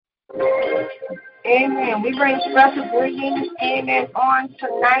Amen. We bring special greetings, amen, on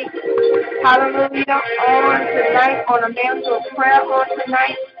tonight. Hallelujah. On tonight, on a mantle of prayer on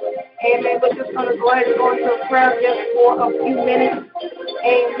tonight. Amen. We're just going to go ahead and go into prayer just for a few minutes.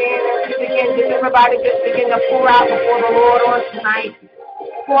 Amen. As we begin, just everybody just begin to pour out before the Lord on tonight.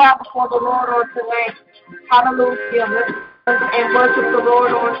 Pour out before the Lord on tonight. Hallelujah. Let's go and worship the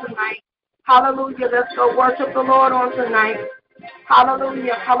Lord on tonight. Hallelujah. Let's go worship the Lord on tonight.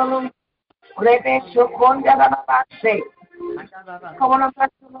 Hallelujah. Hallelujah. Come on and bless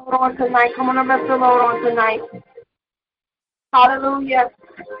the Lord on tonight. Come on and bless the Lord on tonight. Hallelujah.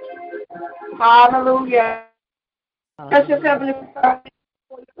 Hallelujah. Precious Heavenly Father,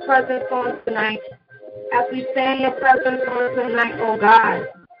 for your presence on tonight. As we stand in your presence on tonight, oh God.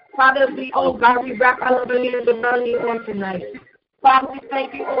 Father, oh God, we wrap our loving ears around you on tonight. Father, we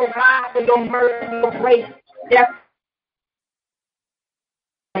thank you, oh God, for your mercy and your grace. Yes.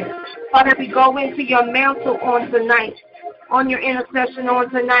 Father, we go into your mantle on tonight, on your intercession on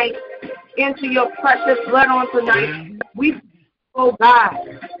tonight, into your precious blood on tonight. We, oh God,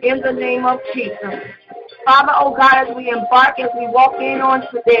 in the name of Jesus. Father, oh God, as we embark, as we walk in on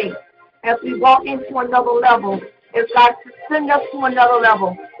today, as we walk into another level, as God send us to another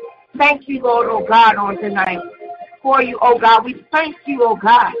level. Thank you, Lord, oh God, on tonight. For you, oh God, we thank you, oh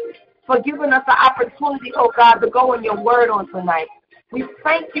God, for giving us the opportunity, oh God, to go in your word on tonight. We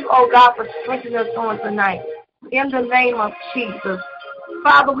thank you, oh God, for strengthening us on tonight. In the name of Jesus.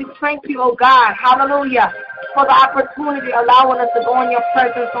 Father, we thank you, oh God, hallelujah, for the opportunity allowing us to go in your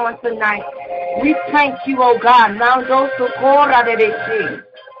presence on tonight. We thank you, oh God. Now those who call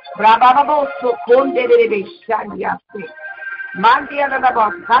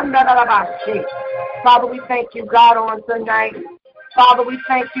Father, we thank you, God, on tonight. Father, we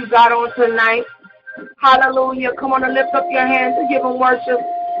thank you, God, on tonight. Hallelujah. Come on and lift up your hands and give him worship.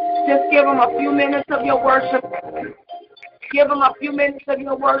 Just give him a few minutes of your worship. Give him a few minutes of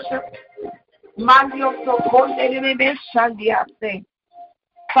your worship.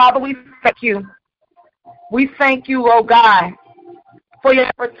 Father, we thank you. We thank you, oh God, for your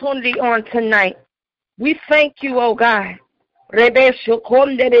opportunity on tonight. We thank you, oh God.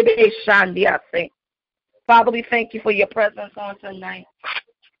 Father, we thank you for your presence on tonight.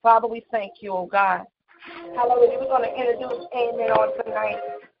 Father, we thank you, oh God. Hallelujah. We're going to introduce amen on tonight.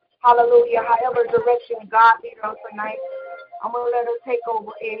 Hallelujah. However direction God leads on tonight, I'm going to let her take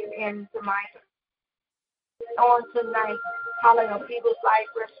over in tonight. On tonight. Hallelujah. People's Life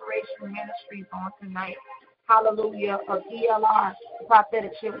Restoration Ministries on tonight. Hallelujah. Of ELR,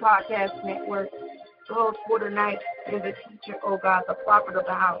 Prophetic Shift Podcast Network. The host for tonight is the teacher, oh God, the prophet of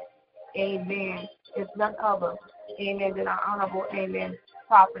the house. Amen. It's none other, amen, than our honorable, amen,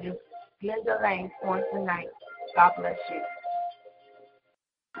 prophetess Glenda Lang on tonight. God bless you.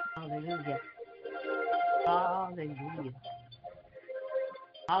 Hallelujah. Hallelujah.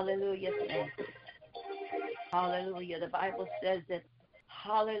 Hallelujah. Thank you. Hallelujah. The Bible says that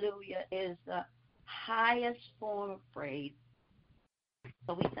hallelujah is the highest form of praise.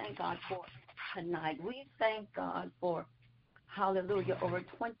 So we thank God for tonight. We thank God for hallelujah, over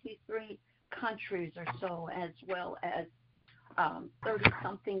 23 countries or so, as well as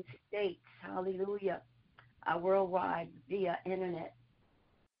 30-something states, hallelujah, worldwide via internet.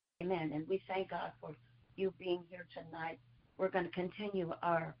 Amen. And we thank God for you being here tonight. We're going to continue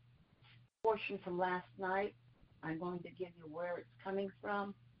our portion from last night. I'm going to give you where it's coming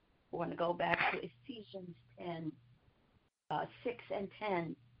from. We're going to go back to Ephesians 10, 6 and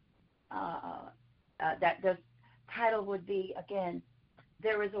 10. That the title would be, again,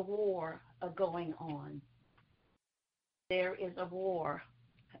 there is a war going on. There is a war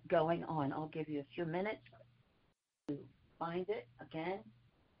going on. I'll give you a few minutes to find it again,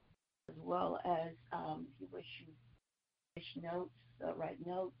 as well as if you wish notes, write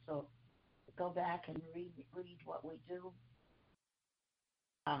notes, so go back and read what we do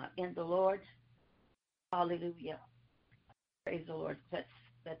in the Lord. Hallelujah. Praise the Lord.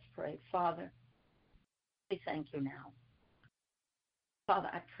 Let's pray. Father, we thank you now. Father,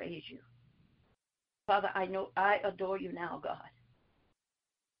 I praise you. Father, I adore you now, God,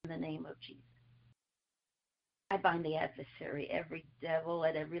 in the name of Jesus. I bind the adversary, every devil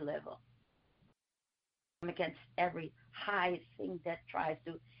at every level. I'm against every high thing that tries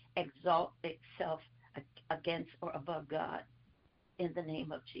to exalt itself against or above God, in the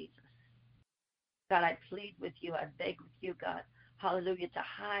name of Jesus. God, I plead with you, I beg with you, God, hallelujah, to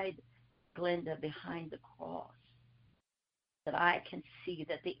hide Glenda behind the cross, that I can see,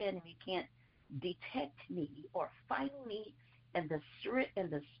 that the enemy can't detect me or find me in the spirit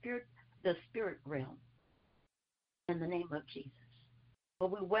realm, in the name of Jesus.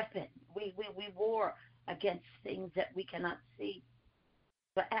 but we weapon. We war against things that we cannot see.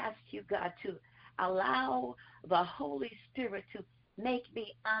 But ask you, God, to allow the Holy Spirit to make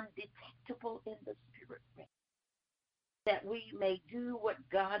me undetectable in the spirit realm, that we may do what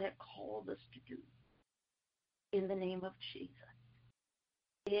God had called us to do. In the name of Jesus.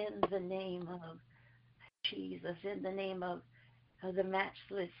 In the name of Jesus. In the name of the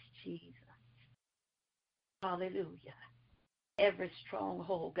matchless Jesus. Hallelujah. Every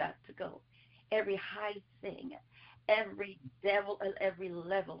stronghold got to go. Every high thing, every devil at every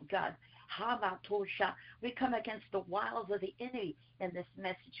level, God. Hamatosha. We come against the wiles of the enemy in this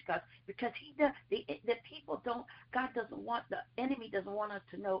message, God, because the people don't, God doesn't want, the enemy doesn't want us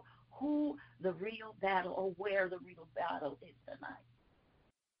to know who the real battle or where the real battle is tonight.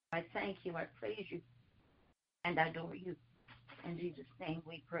 I thank you, I praise you, and I adore you. In Jesus' name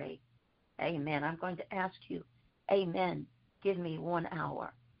we pray. Amen. I'm going to ask you, amen, give me 1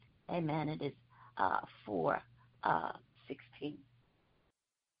 hour. Amen. It is 4:16.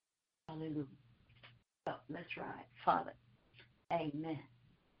 Hallelujah. So let's ride. Father, amen.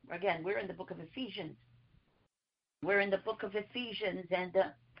 Again, we're in the book of Ephesians. We're in the book of Ephesians, and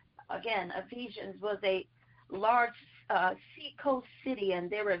again, Ephesians was a large seacoast city, and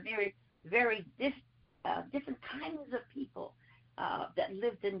there were very, very different kinds of people that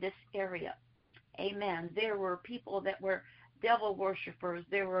lived in this area. Amen. There were people that were devil worshippers.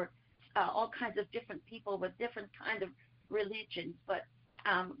 There were all kinds of different people with different kinds of religions, but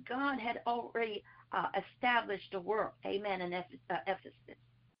God had already established a work, amen, in Ephesus.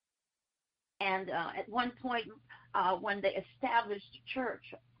 And at one point, when they established the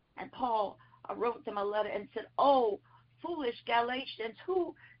church, and Paul wrote them a letter and said, "Oh, foolish Galatians,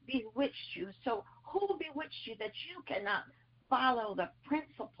 who bewitched you?" So who bewitched you that you cannot follow the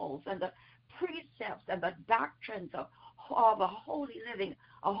principles and the precepts and the doctrines of a holy living,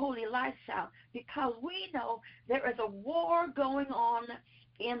 a holy lifestyle? Because we know there is a war going on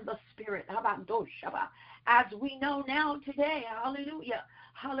in the spirit. As we know now today, hallelujah,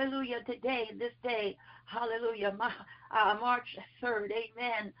 hallelujah, today, this day, hallelujah, March 3rd,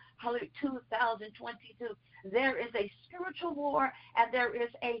 amen, hallelujah, 2022, there is a spiritual war and there is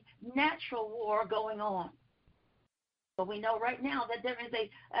a natural war going on. But we know right now that there is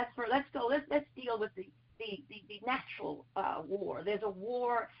let's deal with the natural war. There's a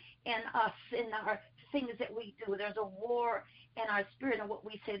war in us, in our things that we do. There's a war in our spirit and what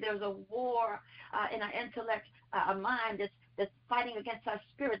we say. There's a war in our intellect, our mind that's fighting against our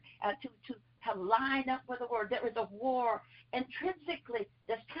spirit to have lined up with the word. There is a war intrinsically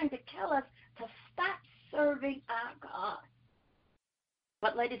that's trying to kill us to stop serving our God.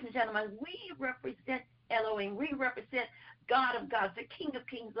 But ladies and gentlemen, we represent Elohim. We represent God of gods, the King of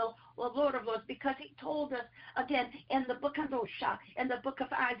kings, the Lord of lords, because he told us, again, in the book of Hosea, in the book of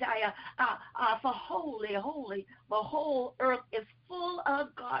Isaiah, for holy, holy, the whole earth is full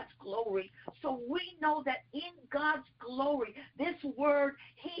of God's glory. So we know that in God's glory, this word,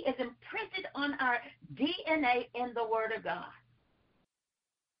 he is imprinted on our DNA in the word of God.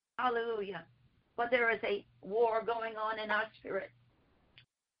 Hallelujah. But there is a war going on in our spirit.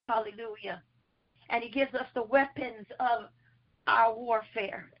 Hallelujah. And he gives us the weapons of our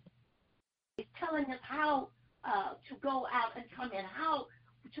warfare. He's telling us how to go out and come in, how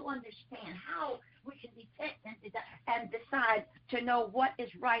to understand, how we can detect and decide to know what is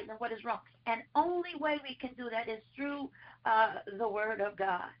right and what is wrong. And only way we can do that is through the Word of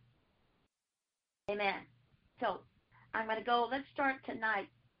God. Amen. So I'm going to go. Let's start tonight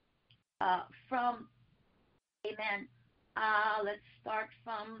from, amen, let's start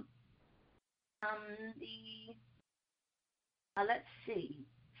from let's see,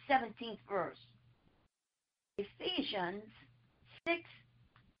 17th verse. Ephesians 6,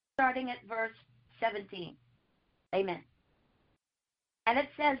 starting at verse 17. Amen. And it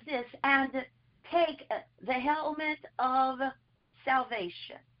says this, and take the helmet of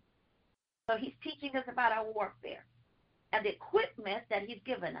salvation. So he's teaching us about our warfare and the equipment that he's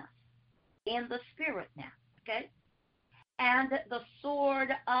given us in the spirit now, okay? And the sword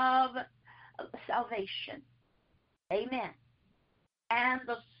of salvation. Amen. And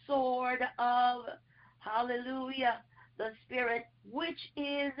the sword of, hallelujah, the Spirit, which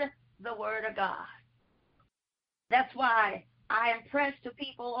is the Word of God. That's why I impress to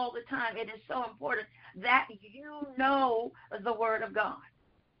people all the time, it is so important that you know the Word of God.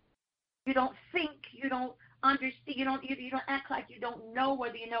 You don't think, you don't understand, you don't act like you don't know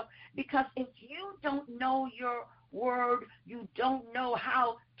whether you know, because if you don't know your word, you don't know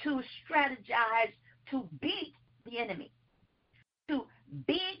how to strategize to beat the enemy, to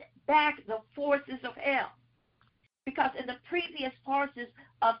beat back the forces of hell. Because in the previous verses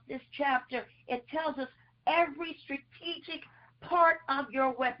of this chapter, it tells us every strategic part of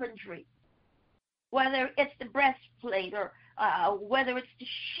your weaponry, whether it's the breastplate or whether it's the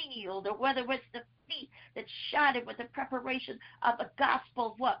shield or whether it's the feet that's shodded with the preparation of the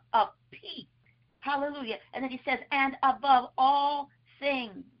gospel of peace. Hallelujah. And then he says, and above all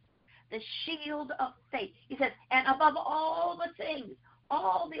things, the shield of faith. He says, and above all the things,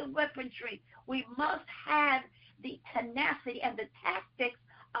 all the weaponry, we must have the tenacity and the tactics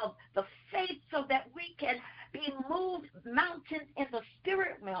of the faith so that we can be moved mountains in the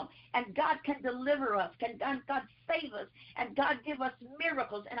spirit realm, and God can deliver us, can God save us, and God give us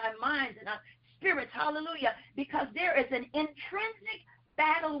miracles in our minds and our spirits. Hallelujah. Because there is an intrinsic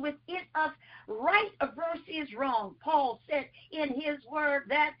battle within us. Right versus wrong. Paul said in his word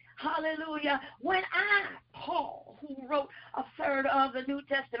that, hallelujah, when Paul, who wrote a third of the New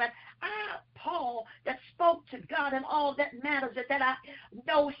Testament, Paul, that spoke to God and all that matters, that I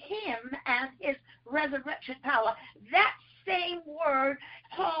know him and his resurrection power. That same word,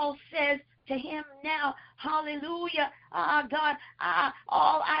 Paul says to him now, hallelujah, God,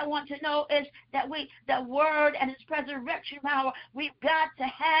 all I want to know is that the word and his resurrection power, we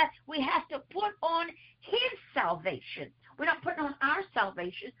have to put on his salvation. We're not putting on our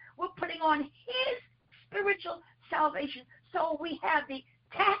salvation. We're putting on his spiritual salvation. So we have the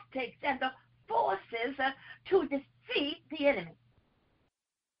tactics and the forces to defeat the enemy.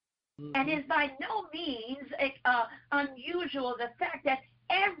 Mm-hmm. And it's by no means unusual the fact that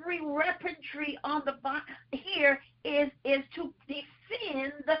every weaponry on the here is to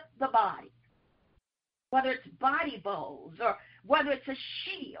defend the body. Whether it's body bows or whether it's a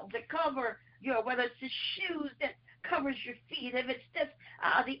shield to cover whether it's the shoes that covers your feet, if it's just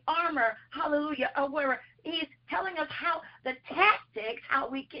the armor, hallelujah, where he's telling us how the tactics, how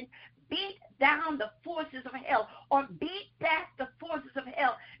we can beat down the forces of hell or beat back the forces of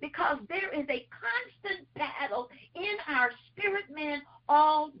hell, because there is a constant battle in our spirit man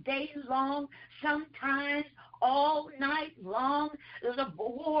all day long, sometimes all night long. There's a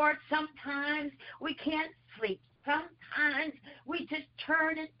war. Sometimes we can't sleep. Sometimes we just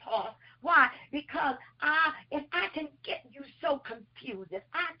turn and toss. Why? Because if I can get you so confused, if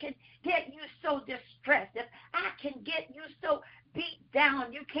I can get you so distressed, if I can get you so beat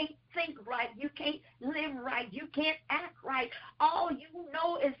down, you can't think right, you can't live right, you can't act right, all you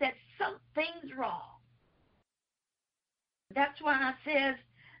know is that something's wrong. That's why I says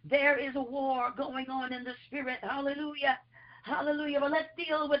there is a war going on in the spirit. Hallelujah. Hallelujah. Well, let's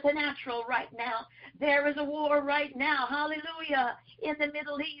deal with the natural right now. There is a war right now. Hallelujah. In the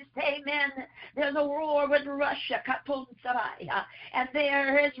Middle East. Amen. There's a war with Russia. And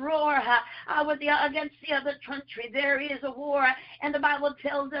there is war against the other country. There is a war. And the Bible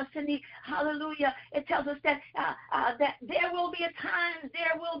tells us in the hallelujah, it tells us that that there will be a time,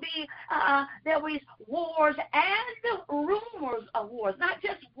 there will be wars and rumors of wars. Not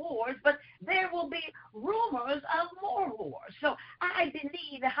just wars, but there will be rumors of more wars. So I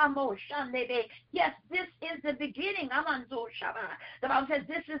believe, yes, this is the beginning. The Bible says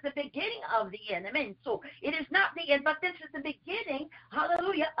this is the beginning of the end. Amen. So it is not the end, but this is the beginning,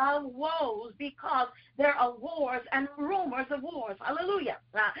 hallelujah, of woes, because there are wars and rumors of wars. Hallelujah.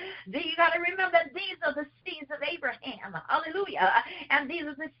 You got to remember that these are the seeds of Abraham. Hallelujah. And these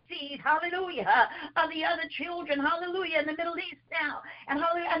are the seeds, hallelujah, of the other children, hallelujah, in the Middle East now. And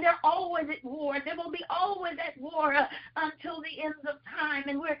hallelujah, and they're always at war. They will be always at war until the end of time.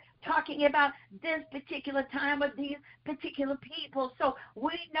 And we're talking about this particular time with these particular people. So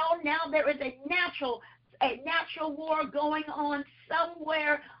we know now there is a natural war going on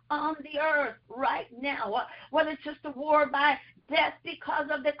somewhere on the earth right now. Whether it's just a war by death because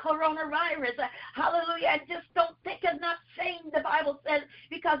of the coronavirus. Hallelujah. And just don't think I'm not saying the Bible says,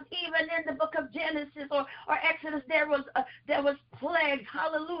 because even in the book of Genesis or Exodus, there was plagues,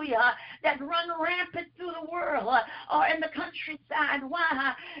 hallelujah, that run rampant through the world or in the countryside.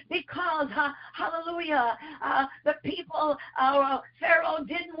 Why? Because, hallelujah, the people, Pharaoh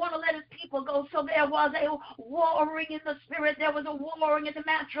didn't want to let his people go, so there was a warring in the spirit. There was a warring in the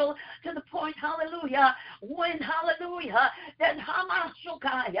natural, to the point, hallelujah, when, hallelujah, that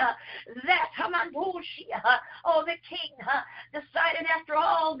Hamashukaya, that Hamanbushia, the king decided after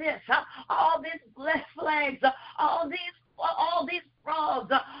all this flags, all these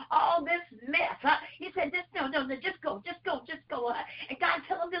frogs, all this mess. He said, no, just go. And God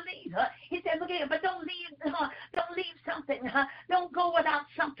told him to leave. He said, look here, but don't leave something. Don't go without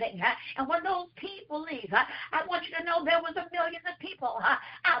something. And when those people leave, I want you to know there was millions of people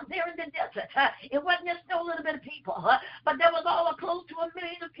out there in the desert. It wasn't just no little bit of people, but there was all close to 1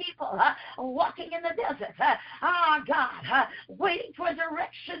 million of people walking in the desert. God, waiting for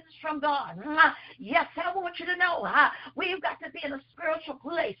directions from God. Yes, I want you to know we've got to be in a spiritual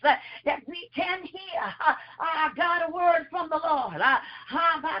place that we can hear, God, a word from the Lord.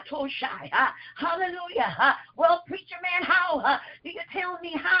 Hallelujah. Well, preacher man, how do you tell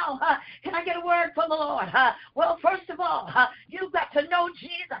me how can I get a word from the Lord? Well, first of all, you've got to know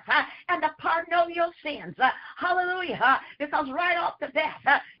Jesus and the pardon of your sins. Hallelujah. Because right off the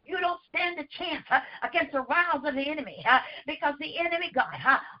bat, you don't stand a chance against the wiles of the enemy, because the enemy,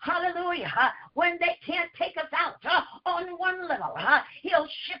 God, hallelujah, when they can't take us out on one level, he'll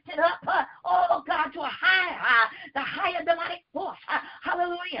shift it up, oh God, to a the higher demonic force,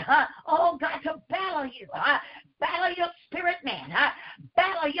 hallelujah, oh God, to battle you, battle your spirit man,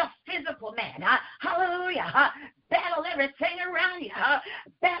 battle your physical man, hallelujah, battle everything around you,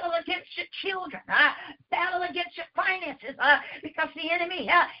 battle against your children, battle against your finances, because the enemy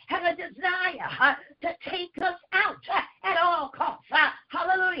has a desire to take us out at all costs.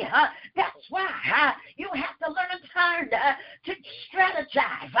 Hallelujah. That's why you have to learn time to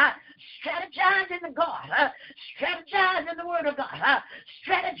strategize. Strategize in the God. Strategize in the Word of God.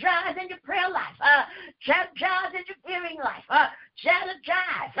 Strategize in your prayer life. Strategize in your giving life.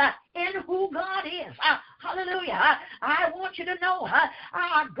 Strategize in who God is. Hallelujah. I want you to know,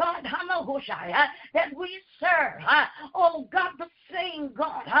 God, that we serve, oh God, the same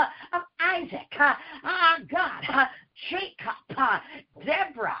God of Isaac, God, Jacob,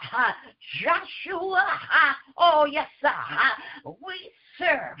 Deborah, Joshua, oh yes, we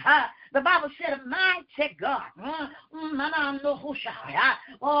serve. The Bible said, mighty God.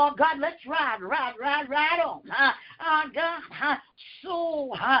 Oh, God, let's ride on. God,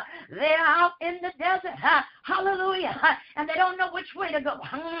 so they're out in the desert. Hallelujah. And they don't know which way to go.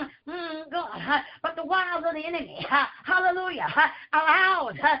 God, but the wiles of the enemy, hallelujah,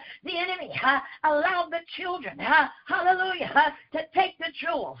 allowed the enemy, allowed the children, hallelujah, to take the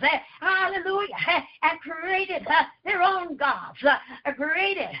jewels, hallelujah, and created their own gods,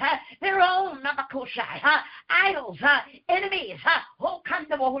 created their own idols, enemies,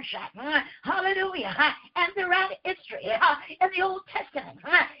 hallelujah, and throughout history, in the Old Testament,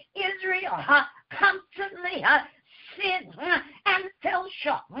 Israel constantly sinned and fell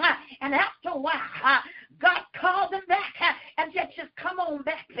short, and after a while, God called them back and said, just come on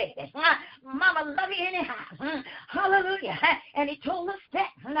back, baby. Mama love you anyhow. Hallelujah. And he told us that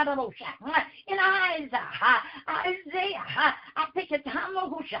in Isaiah, I think it's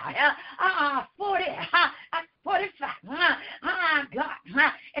 45. God.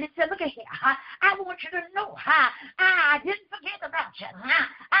 And it said, look at here. I want you to know I didn't forget about you.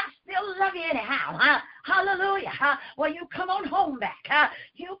 I still love you anyhow. Hallelujah. Well, you come on home back.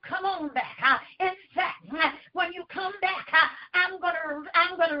 You come on back. In fact, when you come back, I'm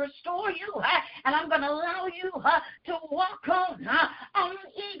gonna restore you, and I'm gonna allow you to walk on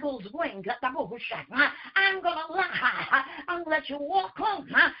eagle's wings. I'm gonna let you walk on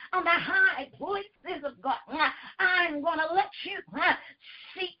the high places of God. I'm gonna let you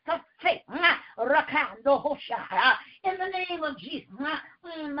seek the faith. In the name of Jesus.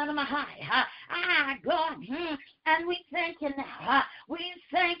 God, and we thank you now. We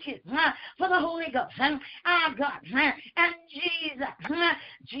thank you for the Holy Ghost. God, and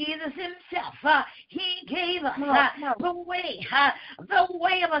Jesus himself, he gave us the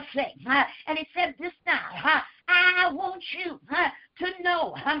way of a thing. And he said this now, I want you to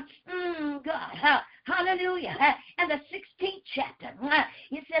know, God, hallelujah. And the 16th chapter,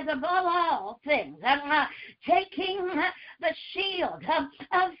 he says, above all things, taking the shield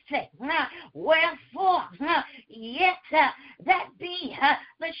of faith, wherefore, yet that be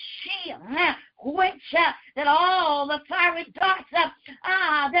the shield, which that all the fiery darts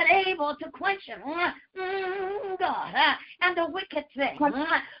that able to quench them, God, and the wicked thing.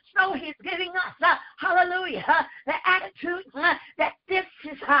 So he's giving us, hallelujah, the attitude that this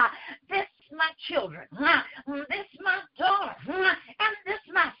my children, this my daughter, and this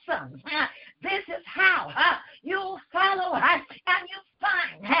my son. This is how you follow and you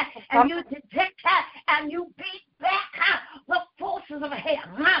find and you detect and you beat back the forces of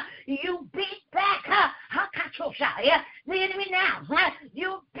hell. You beat back the enemy now.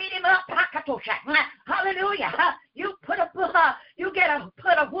 You beat him up. Hallelujah. You put a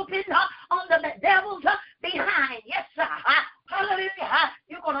whooping on the devil's behind. Yes, sir. Hallelujah.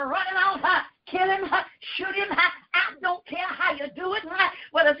 You're going to run him out, kill him, shoot him. I don't care how you do it,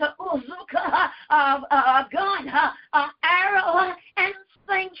 whether it's a bazooka, a gun, an arrow, and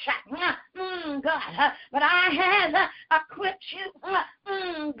God, but I have equipped you,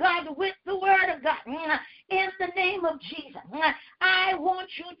 God, with the word of God. In the name of Jesus, I want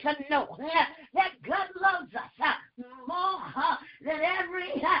you to know that God loves us more than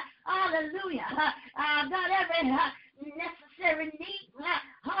every, hallelujah, God, every necessary need,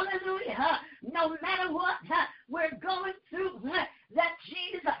 hallelujah, no matter what we're going through, that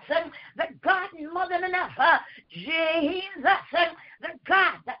Jesus, the God more than enough, Jesus, the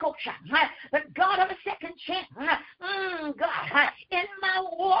God, the God of a second chance, God, in my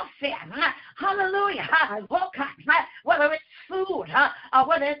warfare, hallelujah, oh God, whether it's food or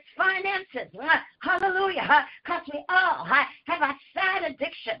whether it's finances, hallelujah, because we all have a side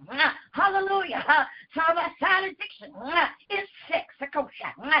addiction, hallelujah, so our side addiction is sex,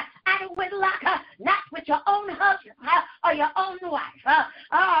 and wedlock, not with your own husband or your own wife,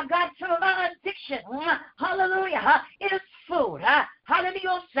 oh God, so our addiction, hallelujah, is food,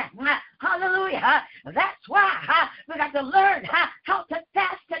 hallelujah, hallelujah, that's why we got to learn how to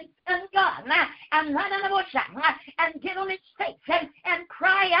fast and God, and get on his face and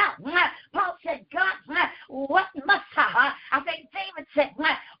cry out. Paul said, God, what must I think David said,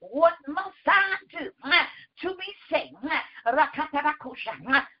 what must I do to be saved?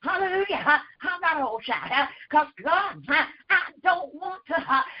 Hallelujah, because God, I don't want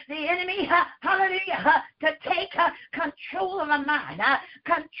the enemy, hallelujah, to take control of my mind,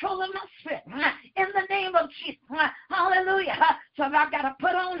 control of my spirit, in the name of Jesus, hallelujah. So I've got to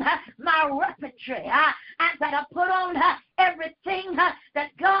put on my weaponry, I've got to put on everything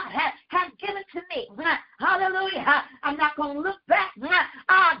that God has given to me, hallelujah. I'm not going to look back,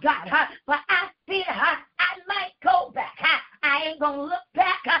 God, but I fear I might go back. I ain't going to look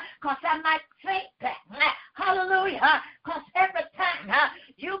back because I might think back, hallelujah, because every time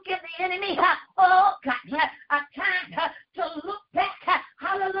you give the enemy, oh God, a time to look back,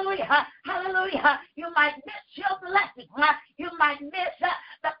 hallelujah, hallelujah, you might miss your blessing, you might miss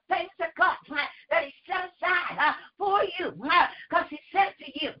the things of God that he set aside for you, because he said to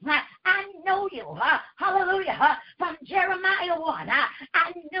you, I know you, hallelujah, from Jeremiah 1,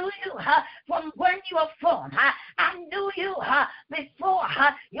 I knew you from when you were formed, I knew you before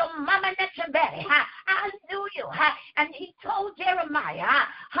your mama met your daddy, I knew you, and he told Jeremiah,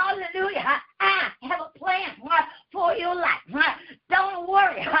 hallelujah, I have a plan for your life. Don't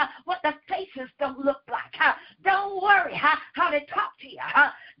worry what the faces don't look like. Don't worry how they talk to you.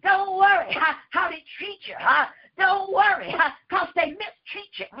 Don't worry how they treat you. Don't worry because they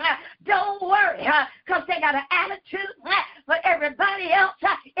mistreat you. Don't worry because they got an attitude for everybody else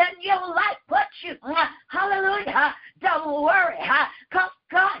in your life but you. Hallelujah. Don't worry because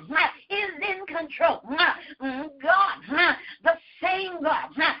God is in control. God, the same God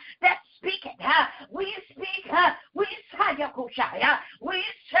that speaketh, we speak, we serve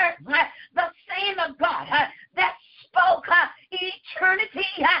the same of God that spoke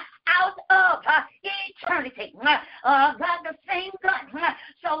eternity out of eternity. God, the same God.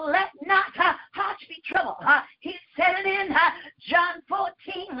 So let not hearts be troubled. He said it in John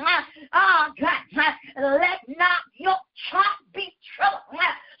 14. God, let not your heart be troubled.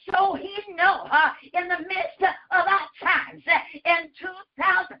 So he know in the midst of our times, in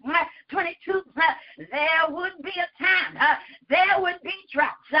 2022, there would be a time, there would be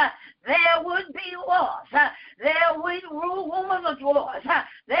droughts, there would be wars, there would rumors of wars,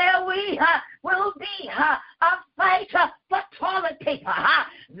 there will be a fight for toilet paper,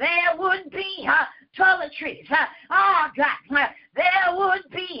 there would be toiletries, God, there would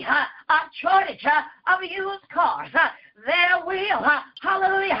be a shortage of used cars, there will,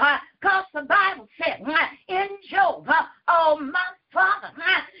 hallelujah, because the Bible said in Job, oh my Father,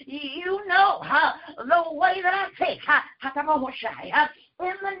 you know the way that I take,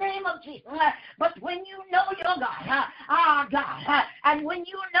 in the name of Jesus. But when you know your God, God, and when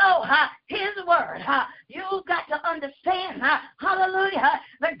you know his word, you got to understand, hallelujah,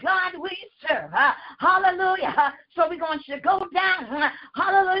 the God we serve, hallelujah. So we're going to go down,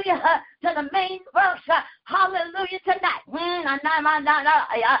 hallelujah, to the main verse, hallelujah, tonight.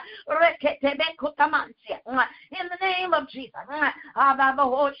 In the name of Jesus, I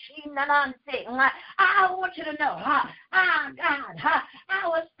want you to know, God, I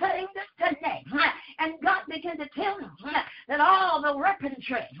was studying this today, and God began to tell me that all the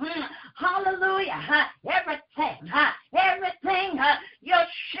weaponry, hallelujah, everything, your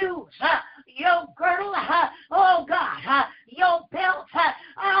shoes, your girdle, oh God, your belt,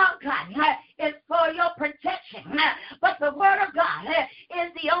 oh God, is for your protection. But the word of God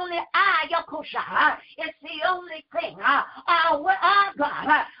is the only it's the only thing, God,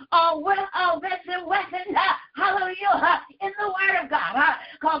 this weapon, hallelujah, in the word of God.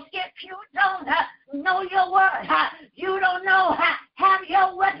 Because if you don't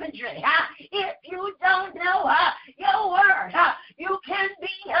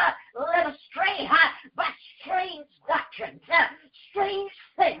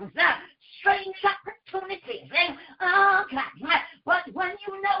things, strange opportunities. Oh, God. But when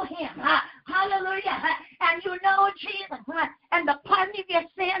you know him, hallelujah, and you know Jesus and the pardon of your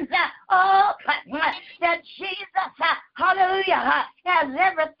sins, oh, God, that Jesus, hallelujah, has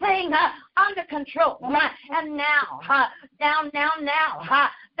everything under control. And now,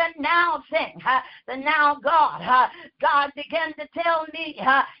 the now thing, the now God began to tell me,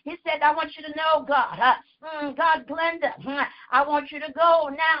 he said, I want you to know, God, Glenda, I want you to go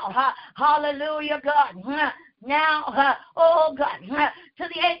now, hallelujah, God, now, oh God, to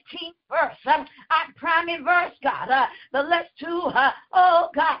the 18th verse, our primary verse, God, the last two, oh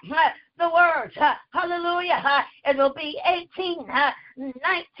God, the words, hallelujah, it will be 18, 19,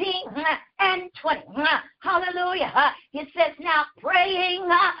 and 20, hallelujah. He says now praying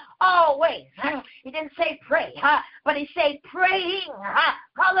always. He didn't say pray, but he said praying,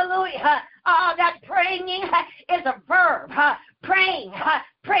 hallelujah. That praying is a verb, praying,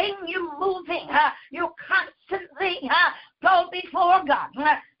 you moving, you constantly go before God,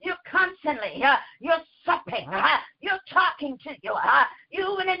 you constantly, you're supping, you're talking to you,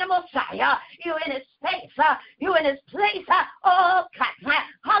 you in the Messiah, you in his face, you in his place, oh God,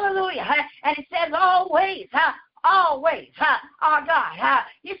 hallelujah. And he says always, God,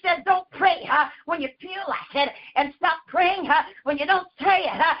 he says don't pray when you feel like it, and stop praying when you don't say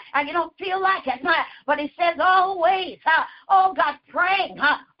it and you don't feel like it, but he says always, oh God, praying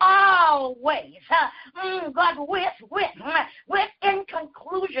always, God, with in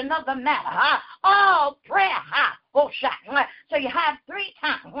conclusion of the matter, all prayer, so you have 3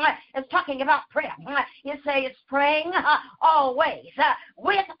 times it's talking about prayer. You say it's praying always,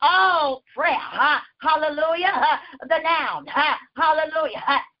 with all prayer, hallelujah, the noun, hallelujah,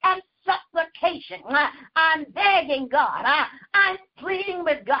 and supplication. I'm begging God, I'm pleading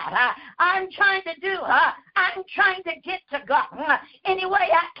with God, I'm trying to get to God any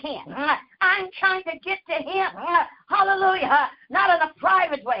way I can. I'm trying to get to him, hallelujah, not in a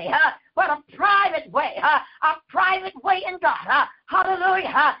private way, but a private way in God,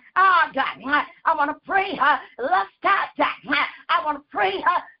 hallelujah. God, I want to pray, let's start that. I want to pray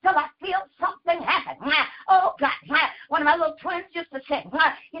till I feel something happen. Oh God, one of my little twins used to say,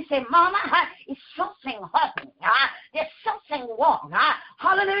 he said, Mama, it's something happening, there's something wrong,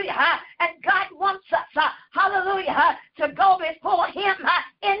 hallelujah, and God wants us, hallelujah, to go before him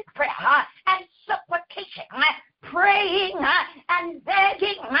in prayer and supplication, praying and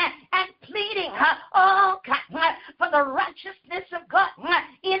begging and pleading, oh God, for the righteousness of God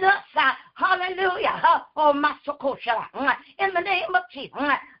in us, hallelujah, oh Masokosha, in the name of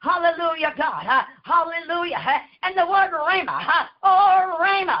Jesus, hallelujah, God, hallelujah, and the word Rhema, oh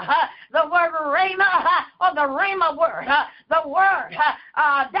Rhema, the word Rhema, or the Rhema word, the word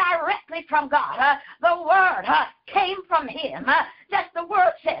directly from God, the word came from him, just the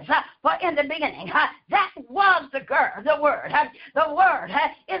word says, for in the beginning, that was the word. The word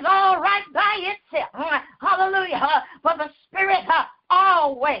is all right by itself. Hallelujah. For the Spirit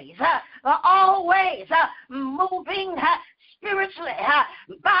always moving spiritually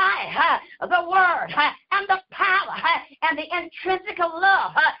by the word and the power and the intrinsic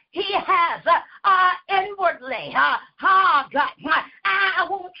love he has inwardly. God, I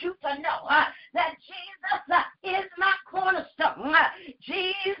want you to know that Jesus is my cornerstone.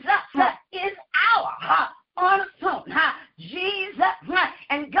 Jesus is our cornerstone. Jesus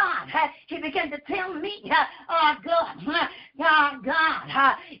and God, he began to tell me,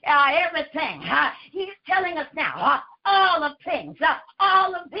 God, everything. He's telling us now, all of things,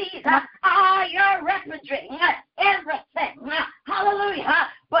 all of these are your repertory, everything.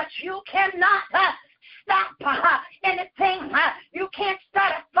 Hallelujah. But you cannot stop anything. You can't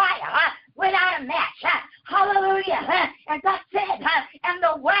start a fire without a match. Hallelujah. And God said, and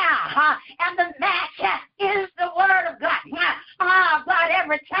the wow and the match is the word of God. God,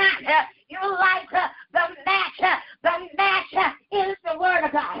 every time you light the match is the word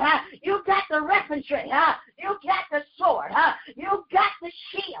of God. You got the referentry, you got the sword, you got the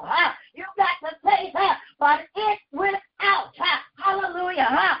shield, you got the faith, but it without,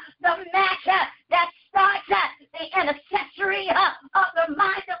 hallelujah, the match that starts the intercessory of the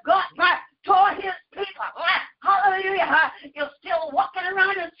mind of God toward his people. Hallelujah. You're still walking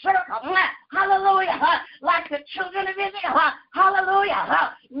around in circles. Hallelujah. Like the children of Israel.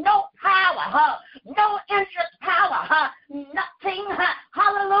 Hallelujah. No power. No interest power. Nothing.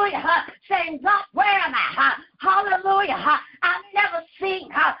 Hallelujah. Saying, God, where am I? Hallelujah. I've never seen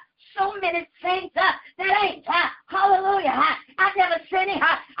so many saints that ain't. Hallelujah. I've never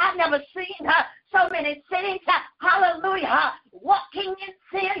seen so many saints. Hallelujah. Walking in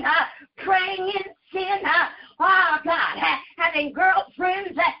sin, praying in sin. Oh, God, having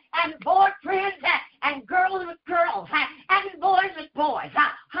girlfriends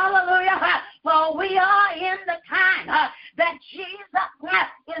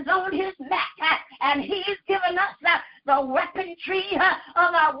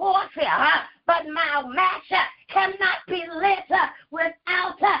of our warfare, but my match cannot be lit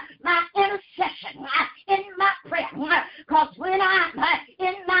without my intercession in my prayer. Because when I'm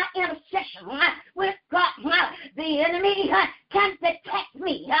in my intercession with God, the enemy can detect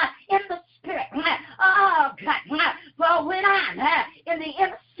me in the spirit. Oh, God. For when I'm in the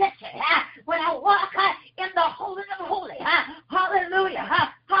intercession, when I walk in the holies of holies,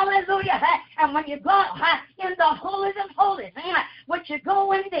 hallelujah, hallelujah. And when you go in the holies of holies, when you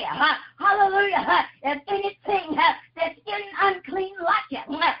go in there, hallelujah, and anything that's in unclean like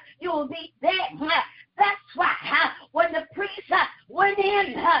it, you'll be dead. That's why when the priest went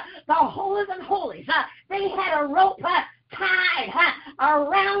in the holies of holies, they had a rope tied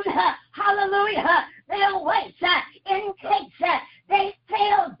around, hallelujah, their waist in case they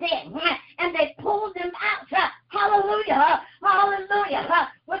fell dead, and they pulled them out, hallelujah,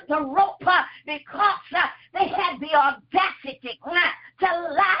 hallelujah, with the rope because they had the audacity to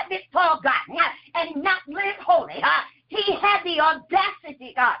lie before God and not live holy. He had the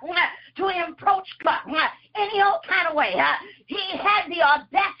audacity, God, to approach God any old kind of way. He had the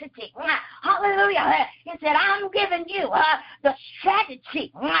audacity. Hallelujah. He said, I'm giving you the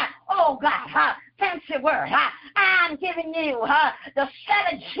strategy. Oh, God, fancy word. I'm giving you the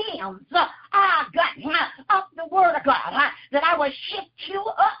stratagems, God, of the word of God, that I will shift you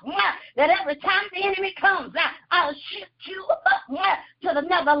up, that every time the enemy comes, I'll shift you up to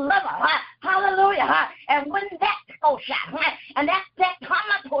another level. Hallelujah. And when that and at that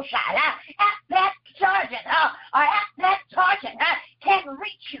command at that sergeant or at that sergeant can't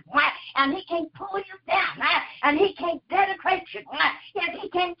reach you, and he can't pull you down, and he can't denigrate you, and he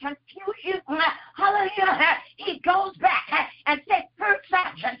can't confuse you, hallelujah, he goes back and says, First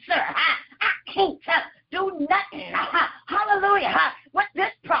Sergeant, sir, I can't do nothing, hallelujah, with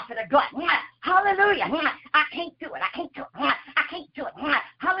this prophet of God, hallelujah, I can't do it, I can't do it, I can't do it,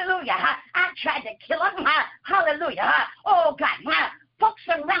 hallelujah, I tried to kill him, hallelujah, oh God, folks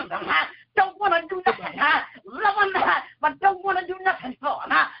around him don't want to do nothing, love him, but don't want to do nothing for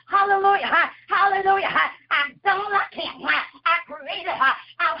him, hallelujah, hallelujah, I've done all I can, I created, I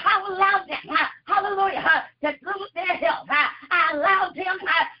allowed them, hallelujah, to lose their health, I allowed them,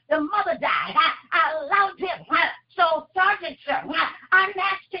 the mother died, I allowed them, so Sergeant, sir, I'm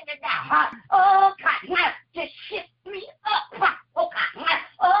asking you now, oh God, to shift me up, oh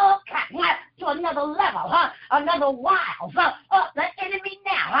God, to another level, another wiles of the enemy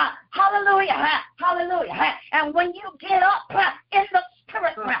now, hallelujah, hallelujah, and when you get up in the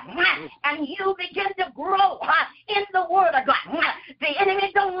spirit realm and you begin to grow in the word of God, the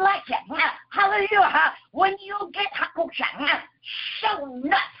enemy don't like it, hallelujah, when you get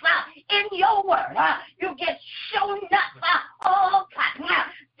shown up in your word, you get shown up, oh God,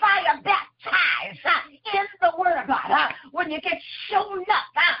 fire baptized in the word of God, when you get shown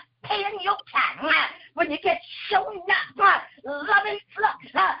up, paying your time, when you get shown up, loving flux,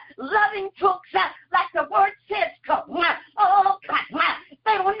 loving folks, like the word says, oh God,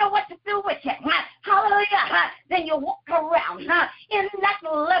 they don't know what to do with it, hallelujah, then you walk around in that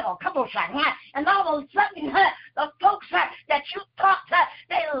level, come on, and all of a sudden, the folks that you thought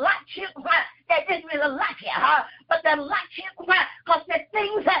they liked you, they didn't really like you, but they liked you because the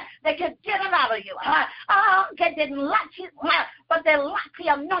things they could get out of you, they didn't like you, but they liked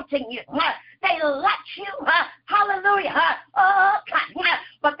the anointing you, they liked you, hallelujah, oh God,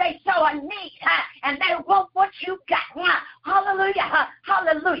 but they saw a need, and they want what you got, hallelujah,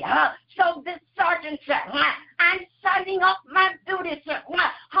 hallelujah, so this sergeant, sir, I'm signing up my duty, sir,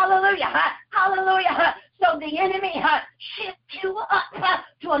 hallelujah, hallelujah, so the enemy shift you up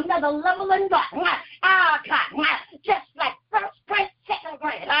to another level in God, God, just like first grade, second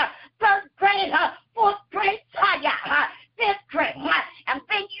grade, third grade, fourth grade, fifth grade, and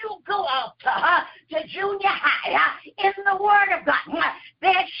then you go out to junior high in the word of God.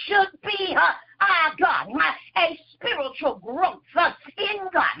 There should be, God, a spiritual growth in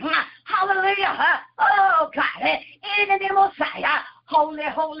God. Hallelujah. Oh, God, in the Messiah. Holy,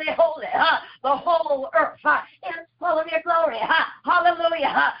 holy, holy, the whole earth is full of your glory.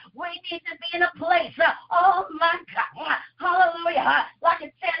 Hallelujah. We need to be in a place, oh my God, hallelujah, like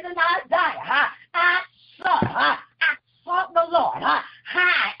it says in Isaiah, I saw the Lord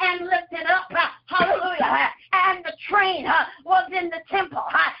high and lifted up, hallelujah, and the train was in the temple,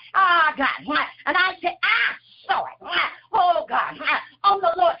 God, and I said, I saw it, oh God, on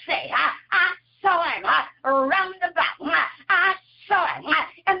the Lord say, I saw him around about, I saw him,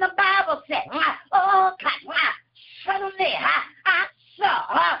 and the Bible said, oh God, suddenly I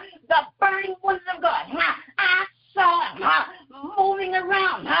saw the burning ones of God, I saw him moving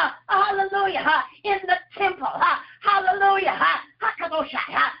around, hallelujah, in the temple, hallelujah,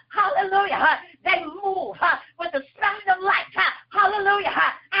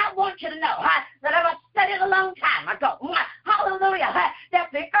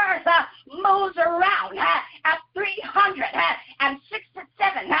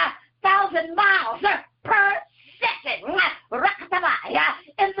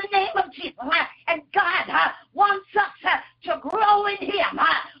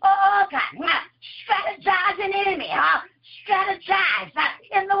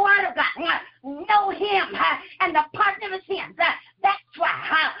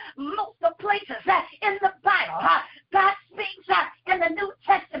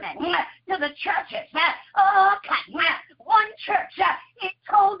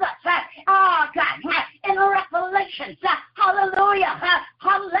 generations. Hallelujah.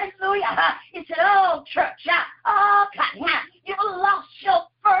 Hallelujah. He said, oh, church, oh, God, you lost your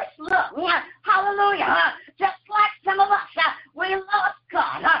first love. Hallelujah. Just like some of us, we lost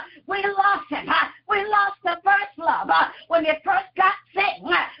God. We lost him. We lost the first love. When you first got saved,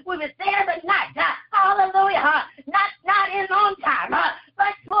 we was there the night. Hallelujah. Not in on time,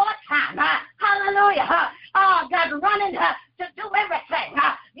 but for time. Hallelujah. Oh, God, running to do everything.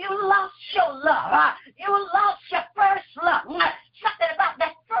 You lost your love. You lost your first love. Something about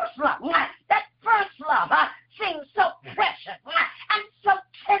that first love. That first love seems so precious and so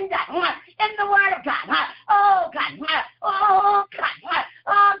tender in the Word of God. Oh, God. Oh, God.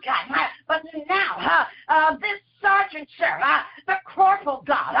 Oh, God. But now, this sergeant, sir, the corporal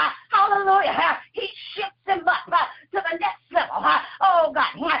God, hallelujah, he shifts him up to the next level. Oh,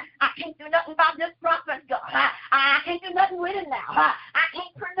 God, I can't do nothing about this prophet, God. I can't do nothing with it now. I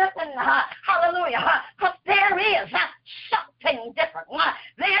can't do nothing, hallelujah, because there is something different.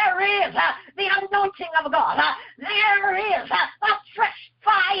 There is the anointing of God. There is a fresh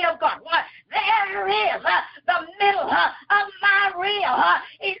fire of God. There is the middle of my reel.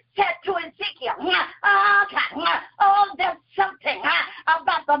 He said to Ezekiel, oh, God, oh, there's something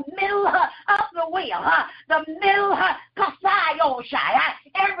about the middle of the wheel. The middle,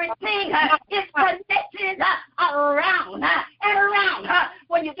 everything is connected around and around.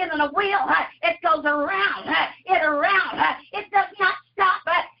 When you get in a wheel, it goes around it around. It does not stop.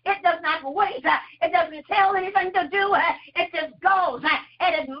 It does not wait. It doesn't tell anything to do. It just goes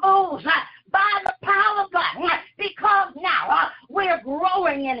and it moves by the power of God, because now we're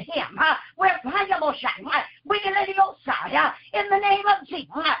growing in him. We're in the name of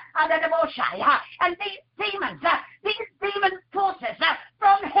Jesus. And these demon forces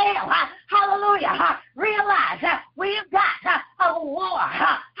from hell, hallelujah, realize we've got a war,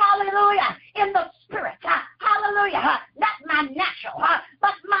 hallelujah, in the spirit, hallelujah, not my natural,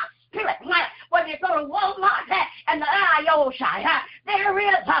 but my spirit. When you go to Walmart and the there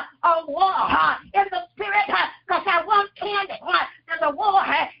is a war in the spirit, because I want candy. There's a war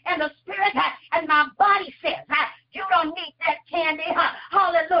in the spirit, and my body says, you don't need that candy.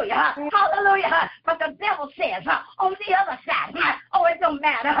 Hallelujah. Hallelujah. But the devil says on the other side, oh, it don't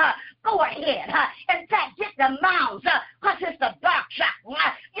matter. Go ahead. In fact, get the mounds, because it's the dark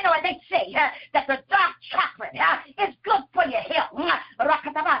chocolate. You know, they say that the dark chocolate is good for your health.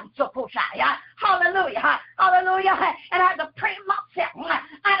 Hallelujah. Hallelujah. And I have to pray myself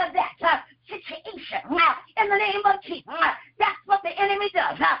out of that situation in the name of Jesus. That's what the enemy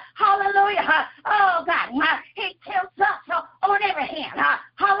does. Hallelujah. Oh, God. He kills us on every hand.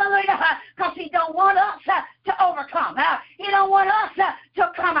 Hallelujah. Because he don't want us to overcome. He don't want us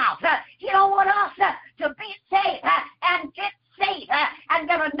to come out. He don't want us to be saved and get saved and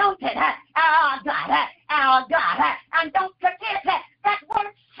get anointed. Oh, God. Oh, God. And don't forget that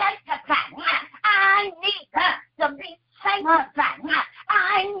word sanctified. I need to be sanctified.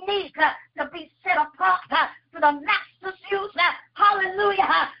 I need to be set apart for the master's use.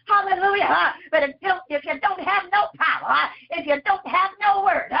 Hallelujah. Hallelujah. But if you don't have no power, if you don't have no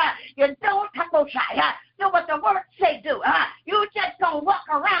word, you don't do what the word say do. You just gonna walk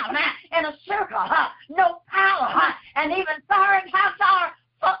around in a circle. No power. And even foreign house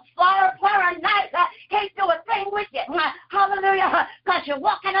foreign night can't do a thing with you. Hallelujah. Because you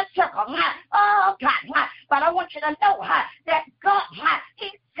walk in a circle. Oh, God. But I want you to know that God, he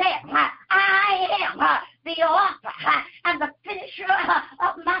said, I am the author and the finisher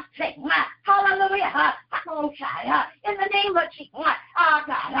of my faith. Hallelujah. In the name of Jesus. Oh,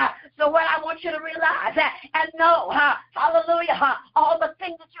 God. So what I want you to realize and know, hallelujah, all the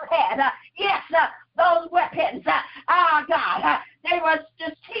things that you had, yes, those weapons, oh, God, they were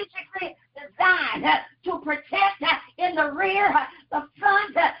strategically designed to protect in the rear, the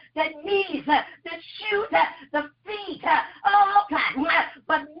front, the knees, the shoot, the feet. Oh, God.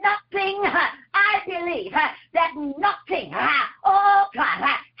 But nothing, I believe that nothing, oh,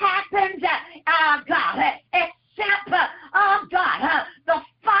 God, happens, God, except, oh, God, the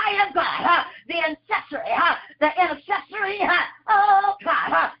fire of God, the intercessory, oh,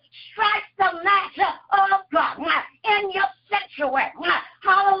 God, strike the match, oh, God, in your sanctuary.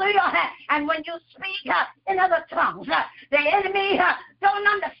 Hallelujah. And when you speak in other tongues, the enemy don't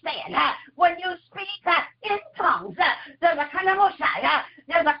understand. When you speak in tongues, there's a kind of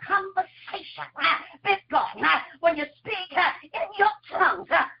there's a conversation with God. When you speak in your tongues,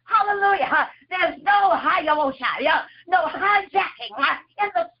 hallelujah, there's no no hijacking in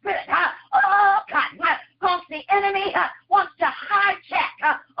the spirit. Oh, God, because the enemy wants to hijack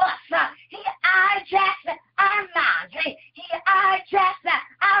us. He hijacks our minds. He hijacks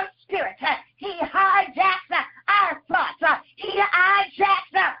our spirit. He hijacks our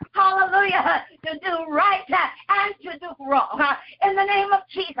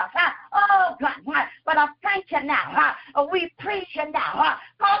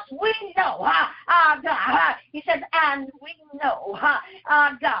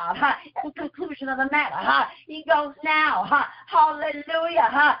together. He goes now.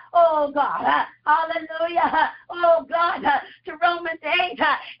 Hallelujah. Oh, God. Hallelujah. Oh, God. To Romans 8.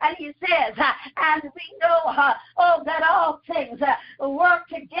 And he says, and we know, oh, that all things work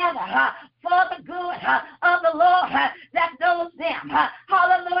together for the good of the Lord that knows them.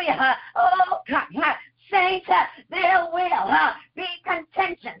 Hallelujah. Oh, God. Saints, there will be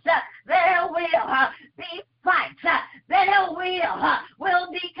contentions. There will be fights. There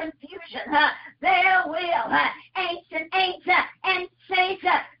will be confusion. There will ancient and saints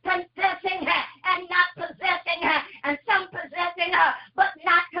confessing and not possessing, and some possessing but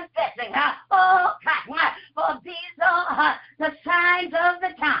not confessing. Oh, God, for these are the signs of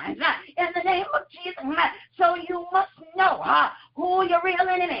the times. In the name of Jesus, so you must know who your real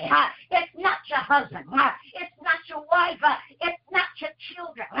enemy. It's not your husband. It's not your wife. It's not your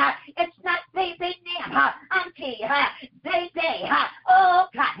children. It's not baby them, auntie, they. Oh,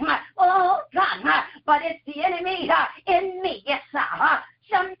 God. Oh, God. But it's the enemy in me. Yes, sir.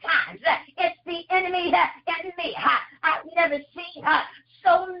 Sometimes it's the enemy in me. I've never seen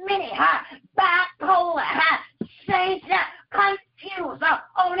so many bipolar saints confused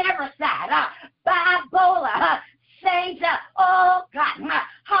on every side. Bipolar saints, oh God,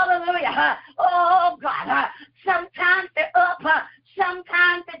 hallelujah, oh God, sometimes they're up,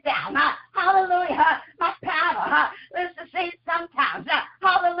 sometimes they're down, hallelujah, my power, listen, say sometimes,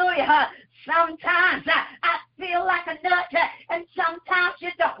 hallelujah, sometimes I feel like a nut, and sometimes you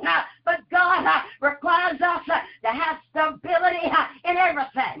don't, but God requires us to have stability in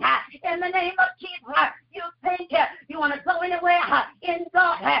everything, in the name of Jesus. You think you want to go anywhere in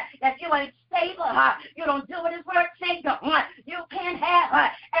God, if you ain't stable, you don't do what his word says. You can't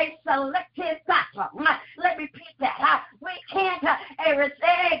have a selective gospel. Let me repeat that. We can't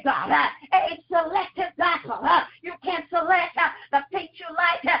say God, a selective gospel. You can't select the things you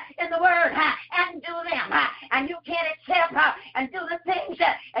like in the word and do them. And you can't accept and do the things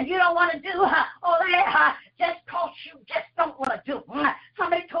and you don't want to do just because you just don't want to do.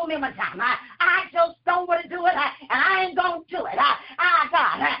 Somebody told me one time, I just don't want to do it, and I ain't going to do it.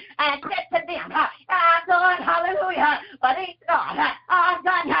 God, I said to them, God, hallelujah, but ain't God.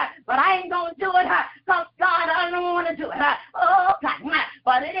 God, but I ain't going to do it because God, I don't want to do it. Oh, God,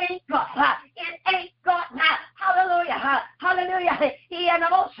 but it ain't God. It ain't God. Hallelujah, hallelujah.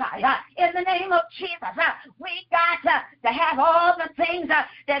 In the name of Jesus, we got to have all the things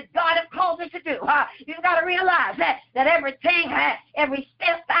that God has called us to do. You've got to realize that everything, every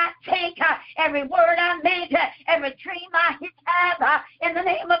step I take, every word I make, every dream I have, in the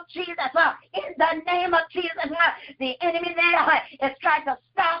name of Jesus, in the name of Jesus, the enemy there is trying to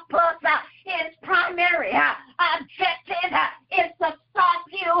stop us. His primary objective is to stop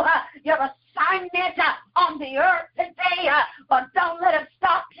you, your assignment on the earth today, but don't let it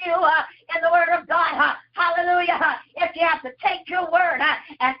stop you in the word of God. Hallelujah. If you have to take your word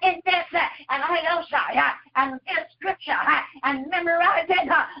and invest and and get scripture and memorize it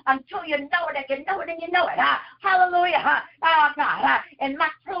until you know it and you know it and you know it. Hallelujah. Oh, God. In my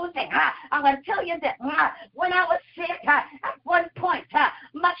closing, I'm going to tell you this. When I was sick at one point,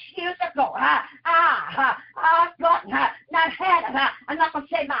 much years ago, God not had it. I'm not going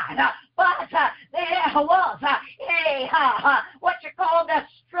to say mine, but there was what you call the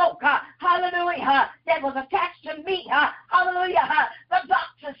stroke. Hallelujah. That was attached to me. Hallelujah. The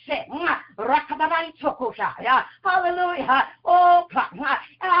doctor said, hallelujah. Oh, God.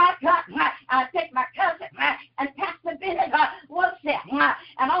 I take my cousin and Pastor Bennett was there.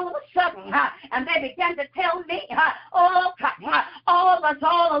 And all of a sudden, and they began to tell me, oh, God, all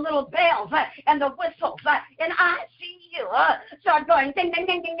the little bells and the whistles in ICU start going ding, ding,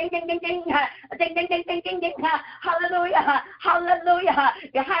 ding, ding, ding, ding, ding, ding, ding, ding, ding, ding, ding, ding, hallelujah, hallelujah,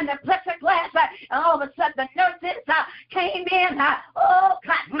 behind the plexiglass, and all of a sudden the nurses came in, oh,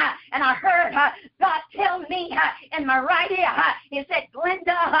 God, and I heard God tell me in my right ear, he said,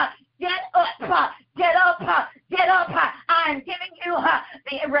 Glenda, get up, get up, get up. I'm giving you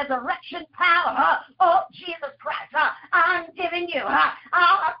the resurrection power of Jesus Christ. I'm giving you.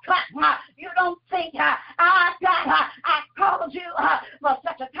 You don't think, God, I called you for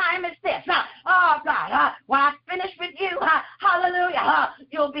such a time as this. Oh, God, when I finish with you, hallelujah,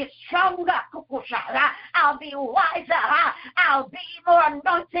 you'll be stronger. I'll be wiser. I'll be more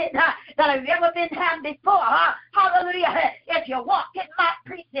anointed than I've ever been had before. Hallelujah. If you walk in my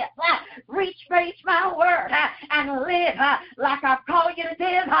precepts, reach my word and live like I've called you to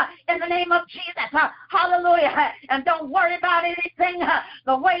live in the name of Jesus. Hallelujah. And don't worry about anything.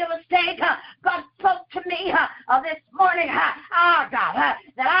 The weight of the stake, God spoke to me this morning, God, that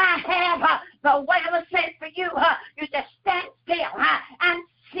I have the weight of the stake for you. You just stand still and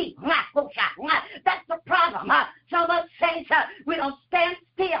see. That's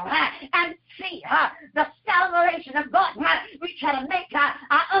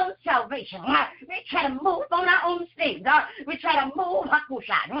our own salvation. We try to move on our own things. We try to move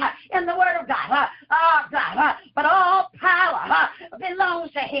in the Word of God. But all power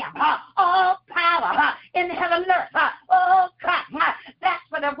belongs to Him. All power in heaven and earth. Oh God, that's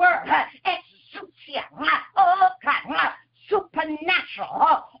what the word exousia. Oh God,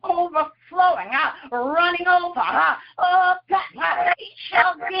 supernatural, overflowing, running over. Oh God, He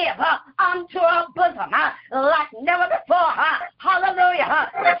shall give unto our bosom like never before.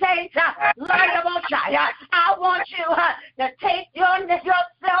 Hallelujah. Saints, I want you to take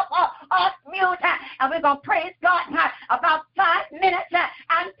yourself off mute, and we're going to praise God about 5 minutes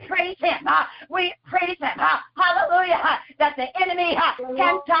and praise Him. We praise Him. Hallelujah. That the enemy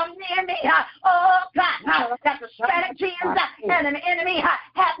can come near me. Oh God, that the strategies and the enemy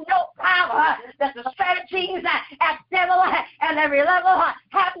have no power. That the strategies at devil and every level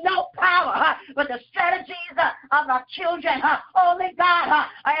have no power. But the strategies of our children, only God,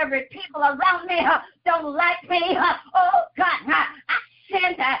 every people around me don't like me. Oh God, I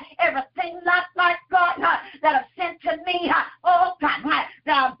send everything not like God that are sent to me. Oh God,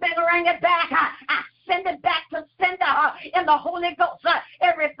 that I'm bettering it back. I send it back to sender in the Holy Ghost.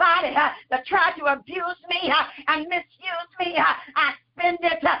 Everybody that tried to abuse me and misuse me, I send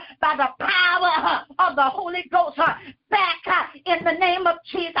it by the power of the Holy Ghost back in the name of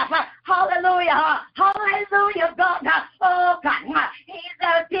Jesus. Hallelujah. Hallelujah, God. Oh, God. He's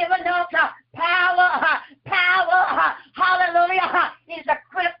given us power. Hallelujah. He's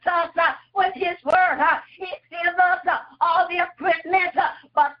equipped us with His word. He's given us all the equipment,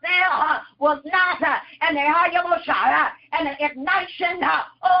 but there was not an ignition.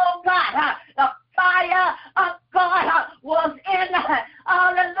 Oh, God. The fire of God was in,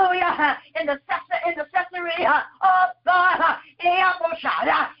 hallelujah, in the accessory of God, in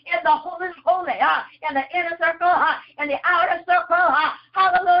the holy, in the inner circle, in the outer circle,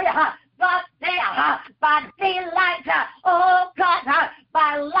 hallelujah. God there by daylight, oh God,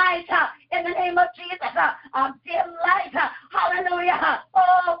 by light, in the name of Jesus, dim light, hallelujah,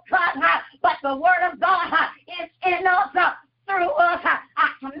 oh God, but the word of God is in us, through us.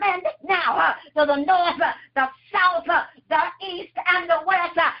 I command it now to the north, the south, the east, and the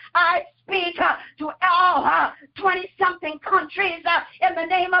west. I speak to all 20-something countries in the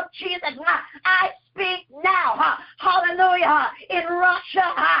name of Jesus. I speak now, hallelujah, in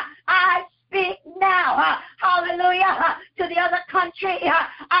Russia. I speak now, hallelujah, to the other country.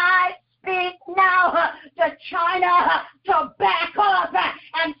 I speak now to China to back up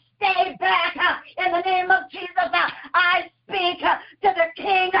and stay back in the name of Jesus. I speak to the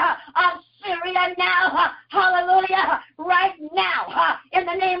king of Syria now, hallelujah, right now, in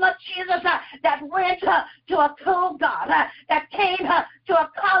the name of Jesus, that went to a cool God, that came to a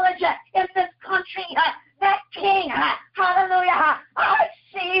college in this country, that king, hallelujah. I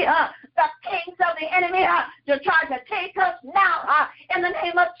see the kings of the enemy to try to take us now in the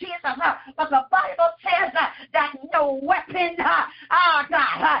name of Jesus. But the Bible says that no weapon, God,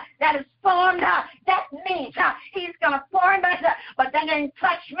 that is formed, that means He's going to form us, but they can't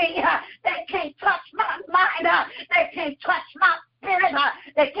touch me. They can't touch my mind. They can't touch my spirit.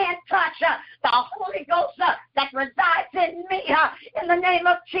 They can't touch the Holy Ghost that resides in me in the name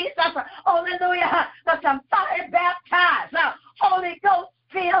of Jesus. Hallelujah. Because I'm fire baptized, Holy Ghost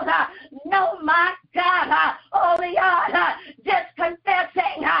filled. No, my God, holy God, just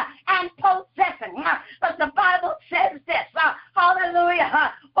confessing and possessing. But the Bible says this,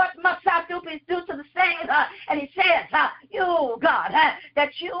 hallelujah. What must I do to the saints? And He says, you, God,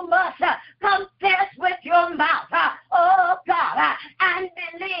 that you must confess with your mouth, oh God, and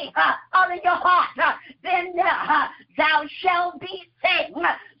believe in your heart, then thou shalt be saved.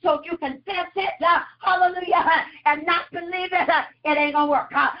 So if you confess it, hallelujah, and not believe it, it ain't going to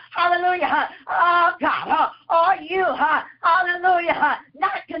work. Hallelujah. Oh, God. Or you, hallelujah,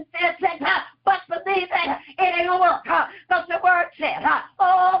 not confess it, but believe it, it ain't going to work. Because the word said,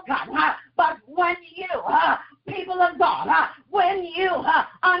 oh, God, but when you, people of God, when you,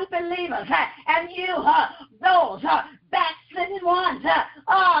 unbelievers, and you, those backslidden ones,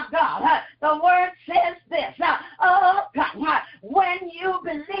 oh, God, the word says this, oh, God, when you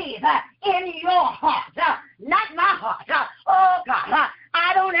believe in your heart, not my heart, oh, God,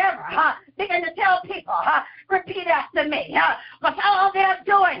 I don't ever begin to tell people, repeat after me, because all they're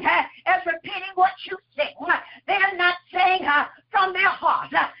doing is repeating what you sing. They're not saying from their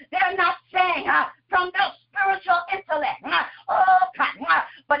heart. They're not saying from their spiritual intellect. Oh, God,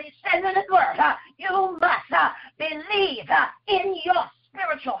 but He says in His word, you must believe in your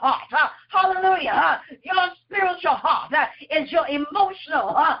spiritual heart. Hallelujah. Your spiritual heart is your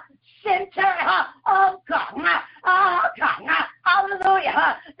emotional center of God. Oh, God. Hallelujah.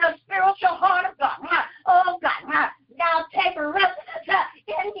 the spiritual heart of God. Oh, God, now take residence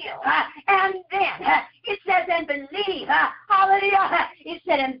in you. And then it says, and believe. Hallelujah. It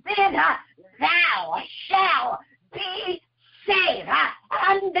said, and then thou shalt be saved.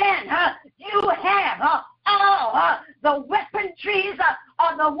 And then you have all the weaponries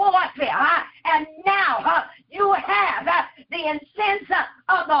of the warfare. And now you have the incense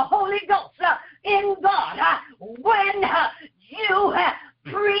of the Holy Ghost in God. When you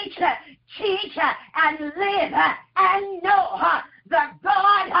preach, teach, and live and know the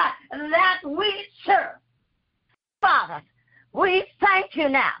God that we serve. Father, we thank you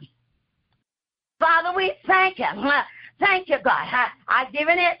now. Father, we thank you. Thank you, God. I've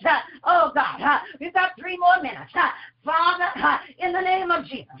given it. Oh, God. We've got 3 more minutes. Father, in the name of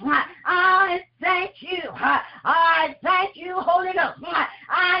Jesus, I thank you. I thank you, Holy Ghost.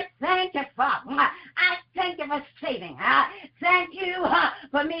 I thank you, Father. I thank you for saving. Thank you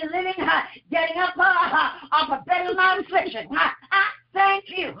for me living, getting up off a bed of my affliction. I thank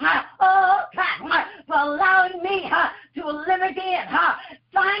you, oh God, for allowing me to live again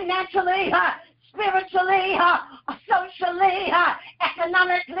financially, spiritually, socially,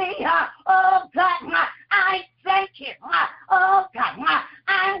 economically. Oh God, I thank you. Oh God,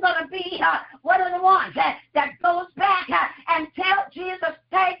 I'm going to be one of the ones that goes back and tells Jesus,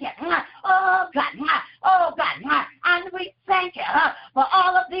 thank you. Oh God, oh God, and we thank you for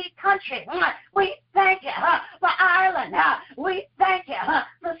all of these countries. We thank you for Ireland. We thank you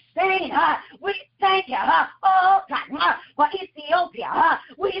for Spain. We thank you, oh God, for Ethiopia.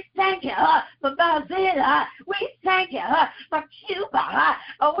 We thank you for Brazil. We thank you for Cuba.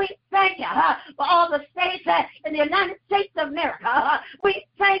 We thank you for all the states in the United States of America. We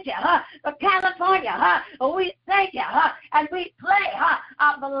thank you for California. We thank you, and we pray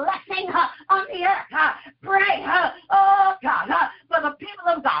a blessing on the earth. Pray, oh God, for the people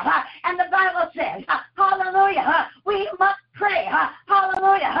of God. And the Bible says, hallelujah, we must pray,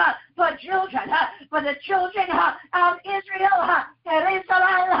 hallelujah, for children, for the children of Israel,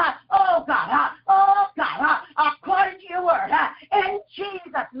 oh God, according to your word, in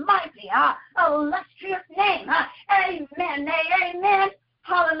Jesus' mighty, illustrious name, amen, amen,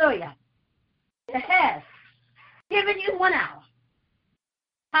 hallelujah. It has given you 1 hour,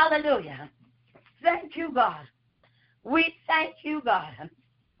 hallelujah. Thank you, God. We thank you, God.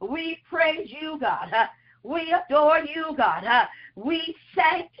 We praise you, God. We adore you, God. We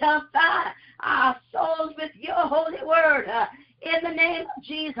sanctify our souls with your holy word. In the name of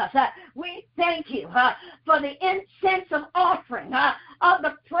Jesus, we thank you for the incense of offering of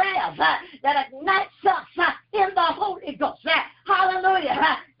the prayers that ignites us in the Holy Ghost.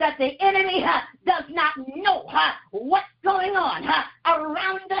 Hallelujah. That the enemy does not know what's going on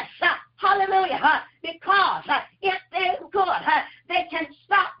around us. Hallelujah. Because if they could, they can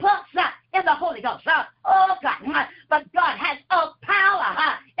stop us in the Holy Ghost. Oh, God. But God has all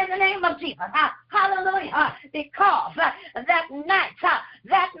power in the name of Jesus. Hallelujah. Because that night,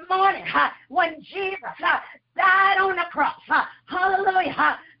 that morning, when Jesus died on the cross,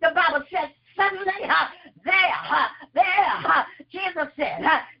 hallelujah, the Bible says, suddenly there, Jesus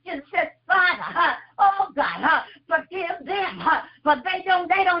said, Father, oh God, forgive them, for they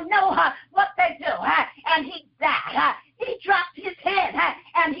don't know what they do. And he died. He dropped his head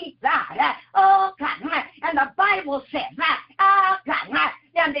and he died. Oh God, and the Bible says, oh God,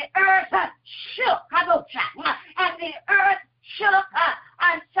 and the earth shook, and the earth shook,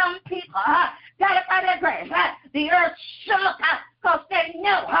 and some people got up out of their graves. The earth shook because they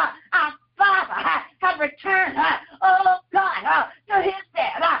know our Father had returned, oh God, to his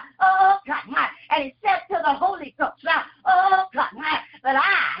bed, oh God, and he said to the Holy Ghost, oh God, that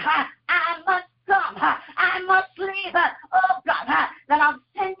I must come, I must leave, oh God, that I'm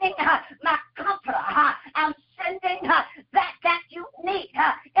sending my comforter, I'm sending that you need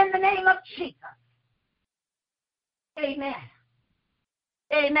in the name of Jesus. Amen.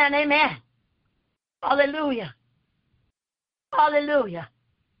 Amen, amen. Hallelujah. Hallelujah.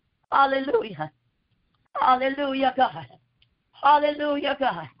 Hallelujah. Hallelujah, God. Hallelujah,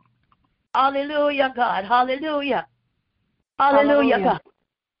 God. Hallelujah, God. Hallelujah. Hallelujah, God.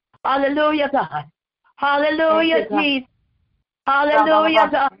 Hallelujah, God. Hallelujah, Jesus. Hallelujah,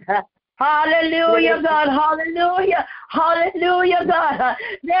 God. Hallelujah, God. Hallelujah. Hallelujah, God.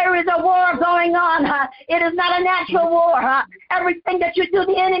 There is a war going on. It is not a natural war. Everything that you do,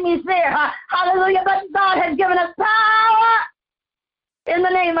 the enemy is there. Hallelujah. But God has given us power in the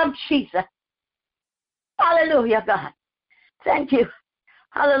name of Jesus. Hallelujah, God. Thank you.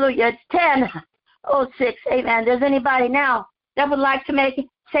 Hallelujah. It's 10:06. Amen. Does anybody now that would like to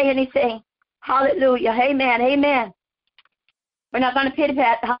say anything? Hallelujah. Amen. Amen. We're not going to pity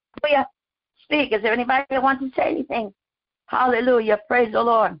pat. Hallelujah. Speak. Is there anybody that wants to say anything? Hallelujah. Praise the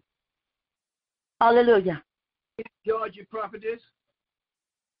Lord. Hallelujah. George, your prophetess.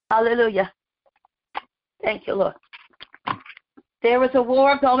 Hallelujah. Thank you, Lord. There is a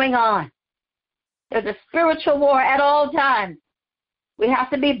war going on. There's a spiritual war at all times. We have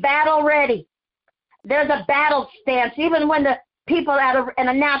to be battle ready. There's a battle stance. Even when the people in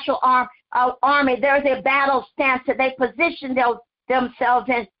a natural army, there's a battle stance that they position themselves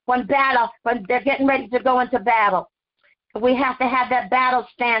in when they're getting ready to go into battle. We have to have that battle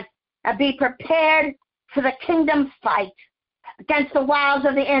stance and be prepared for the kingdom fight against the wiles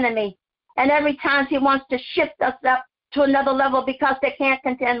of the enemy. And every time he wants to shift us up to another level because they can't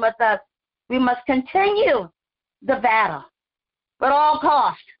contend with us, we must continue the battle at all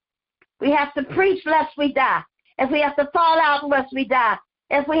costs. We have to preach lest we die. If we have to fall out lest we die.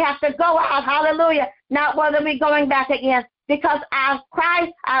 If we have to go out, hallelujah, not whether we're going back again, because our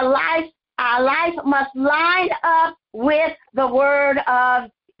Christ, our life must line up with the word of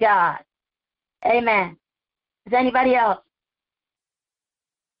God. Amen. Is anybody else?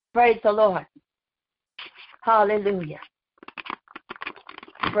 Praise the Lord. Hallelujah.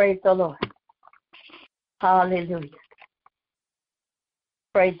 Praise the Lord. Hallelujah.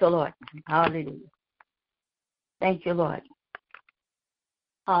 Praise the Lord. Hallelujah. Thank you, Lord.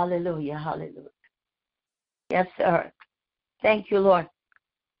 Hallelujah. Hallelujah. Yes, sir. Thank you, Lord.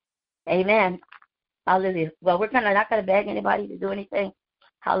 Amen. Hallelujah. Well, we're not going to beg anybody to do anything.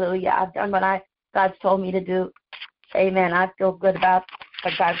 Hallelujah. I've done what God's told me to do. Amen. I feel good about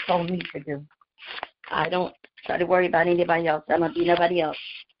what God told me to do. I don't try to worry about anybody else. I don't be nobody else.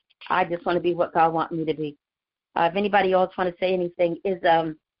 I just want to be what God wants me to be. If anybody else want to say anything, is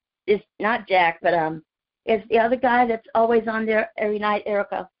not Jack, but is the other guy that's always on there every night,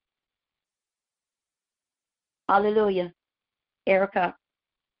 Erica. Hallelujah. Erica.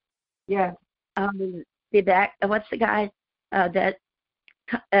 Yes. Be back. What's the guy that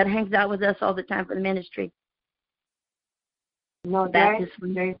hangs out with us all the time for the ministry? No, Baptist.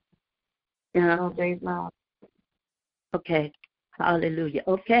 No, Dave's not. Okay. Hallelujah.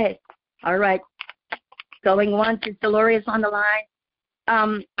 Okay. All right. Going once. Is Dolores on the line?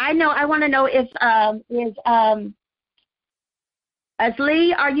 I want to know if is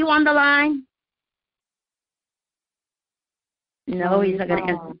Lee, are you on the line? No, he's not going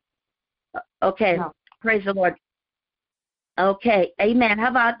to answer. Okay. No. Praise the Lord. Okay. Amen. How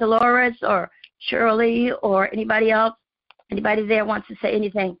about Dolores or Shirley or anybody else? Anybody there wants to say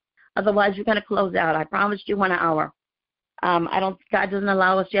anything? Otherwise, we're going to close out. I promised you 1 hour. God doesn't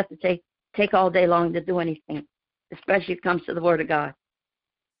allow us. You have to take all day long to do anything, especially if it comes to the Word of God.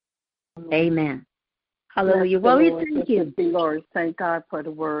 Amen. Hallelujah. Yes, well, we Lord, thank you. Lord, thank God for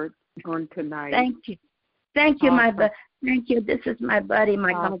the Word on tonight. Thank you. Thank you, awesome. Thank you. This is my buddy,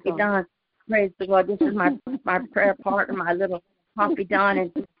 my awesome. confidant. Praise the Lord. This is my prayer partner, my little confidant.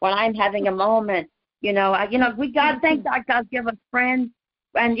 And when I'm having a moment, thank God give us friends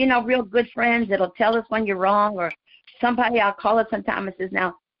and, real good friends that'll tell us when you're wrong, or somebody I'll call us sometime and says,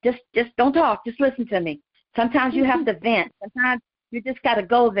 now, just don't talk. Just listen to me. Sometimes you have to vent. Sometimes you just got to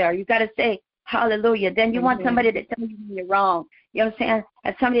go there. You got to say, hallelujah. Then you want somebody to tell you when you're wrong. You know what I'm saying?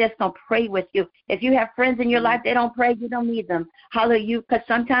 And somebody that's going to pray with you. If you have friends in your life, they don't pray, you don't need them. Hallelujah. Because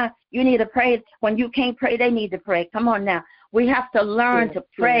sometimes you need to pray. When you can't pray, they need to pray. Come on now. We have to learn to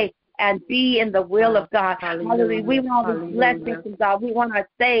pray and be in the will of God. Hallelujah. We want all these blessings from God. We want our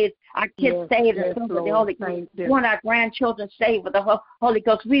saved, our kids saved and filled with the Holy Ghost. We want our grandchildren saved with the Holy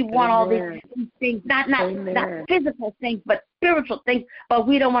Ghost. We want all these things, not physical things, but spiritual things. But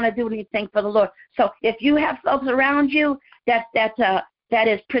we don't want to do anything for the Lord. So if you have folks around you that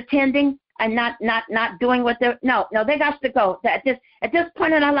is pretending and not doing what they're they got to go. At this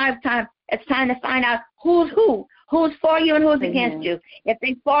point in our lifetime, it's time to find out who's for you and who's against you. If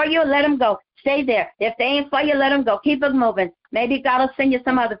they for you, let them go. Stay there. If they ain't for you, let them go. Keep it moving. Maybe God will send you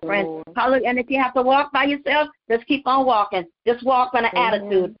some other friends. Hallelujah. And if you have to walk by yourself, just keep on walking. Just walk with an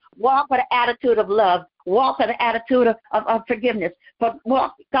attitude. Walk with an attitude of love. Walk with an attitude of forgiveness. But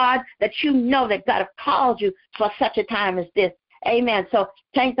walk, God, that you know that God has called you for such a time as this. Amen. So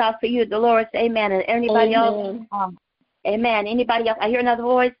thank God for you, Dolores. Amen. And anybody else? Amen. Anybody else? I hear another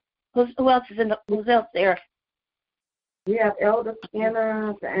voice. Who else is who's else there? We have Elder Skinner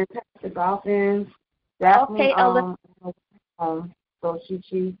and Pastor Dolphins. Okay, Elder. So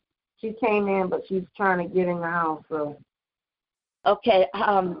she came in, but she's trying to get in the house. So. Okay.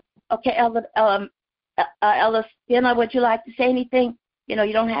 Okay, Elder. Elder Skinner, would you like to say anything? You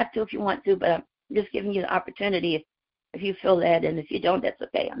don't have to if you want to, but I'm just giving you the opportunity if you feel that, and if you don't, that's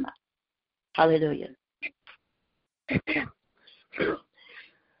okay. I'm not. Hallelujah.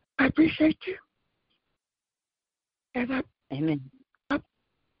 I appreciate you. And Amen.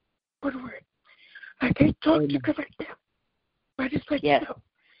 What a word. I can't talk to you because I can't. But I just let you know.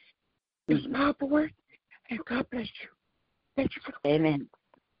 It's an powerful word, and God bless you. Thank you for the word. Amen.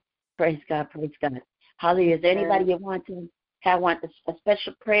 Praise God. Praise God. Hallelujah. Is there anybody you want to have a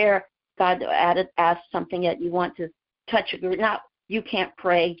special prayer? God asked something that you want to touch, agree. Not you can't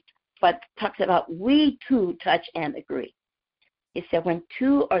pray, but talks about we too touch and agree. He said when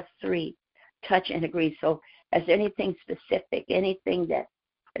 2 or 3 touch and agree. So is there anything specific, anything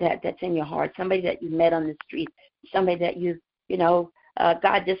that's in your heart, somebody that you met on the street, somebody that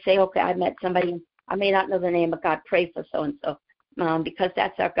God just say, okay, I met somebody, I may not know the name, but God pray for so-and-so, because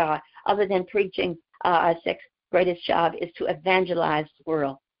that's our God. Other than preaching, our greatest job is to evangelize the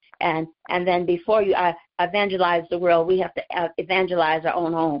world. And then before you evangelize the world, we have to evangelize our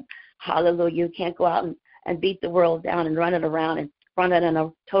own home. Hallelujah. You can't go out and beat the world down and run it around and run it on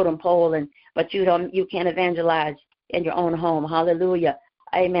a totem pole, but you can't evangelize in your own home. Hallelujah.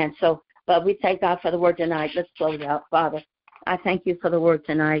 Amen. So, but we thank God for the word tonight. Let's close out. Father, I thank you for the word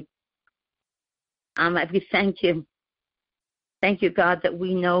tonight. We thank you. Thank you, God, that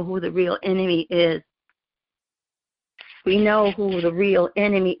we know who the real enemy is. We know who the real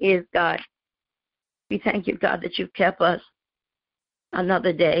enemy is, God. We thank you, God, that you've kept us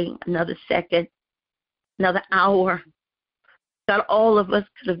another day, another second, another hour. God, all of us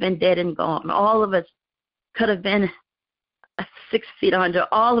could have been dead and gone. All of us could have been 6 feet under.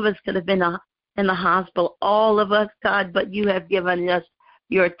 All of us could have been in the hospital. All of us, God, but you have given us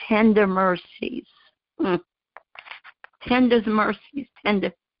your tender mercies. Tender mercies,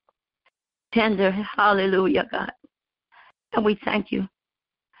 tender. Hallelujah, God. And we thank you.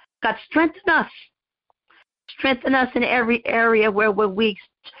 God, strengthen us. Strengthen us in every area where we're weak.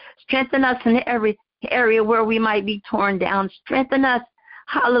 Strengthen us in every area where we might be torn down. Strengthen us,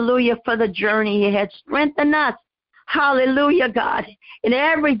 hallelujah, for the journey ahead. Strengthen us, hallelujah, God, in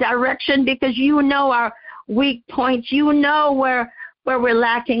every direction, because you know our weak points. You know where we're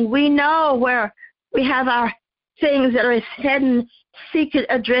lacking. We know where we have our things that are hidden, secret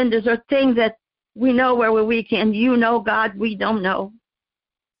agendas, or things that we know where we're weak, and you know, God, we don't know.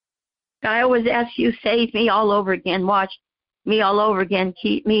 God, I always ask you, save me all over again, wash me all over again,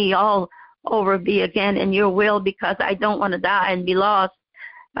 keep me all over me again in your will, because I don't want to die and be lost.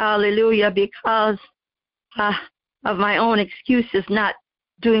 Hallelujah, because of my own excuses, not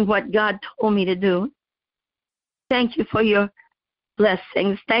doing what God told me to do. Thank you for your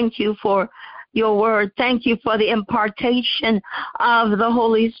blessings. Thank you for your word. Thank you for the impartation of the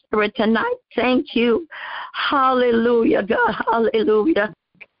Holy Spirit tonight. Thank you. Hallelujah, God. Hallelujah.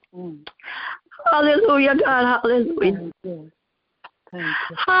 Hallelujah, God. Hallelujah.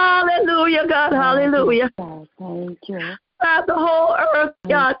 Hallelujah, God. Hallelujah. Thank you. God, the whole earth,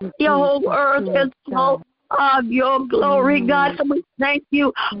 God, your whole earth is full of your glory, God. And we thank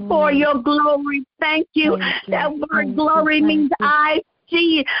you for your glory. Thank you. That word glory means I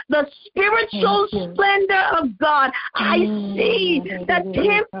see the spiritual splendor of God. I see the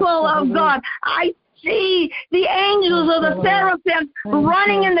temple of God. I see the angels of the seraphim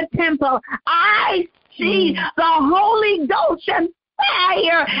running in the temple. I see the Holy Ghost and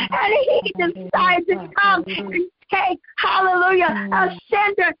fire, and he decides to come and take, hallelujah, a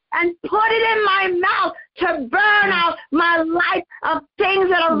center and put it in my mouth to burn out my life of things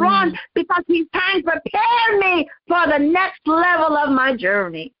that are wrong, because he's trying to prepare me for the next level of my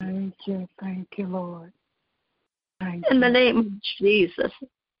journey. Thank you, Lord. In the name of Jesus.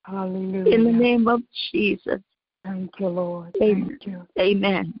 Hallelujah. In the name of Jesus. Thank you, Lord. Amen. Thank you.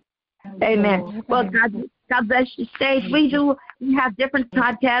 Amen. Thank Amen. You, well, God bless you, Sage. We have different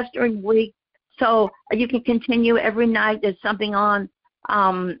podcasts during the week, so you can continue every night. There's something on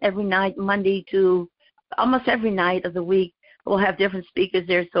every night, Monday to almost every night of the week. We'll have different speakers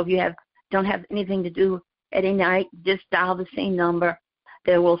there, so if you don't have anything to do any night, just dial the same number.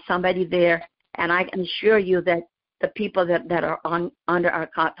 There will somebody there, and I can assure you that the people that are under our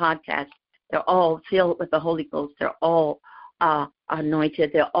podcast, they're all filled with the Holy Ghost. They're all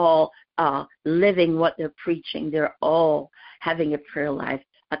anointed. They're all living what they're preaching. They're all having a prayer life,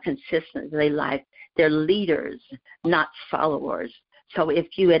 a consistent life. They're leaders, not followers. So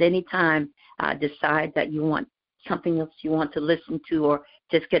if you at any time decide that you want something else you want to listen to, or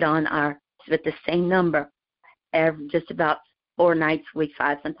just get on with the same number, just about 4 nights a week,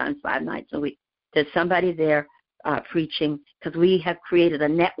 sometimes 5 nights a week, there's somebody there preaching, because we have created a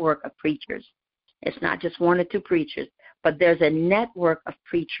network of preachers. It's not just 1 or 2 preachers, but there's a network of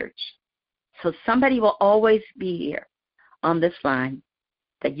preachers. So somebody will always be here on this line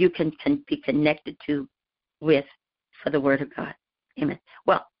that you can be connected to with for the Word of God. Amen.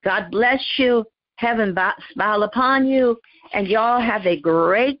 Well, God bless you. Heaven smile upon you. And y'all have a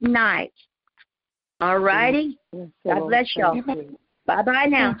great night. All righty? God bless y'all. Bye-bye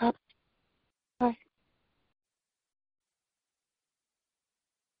now.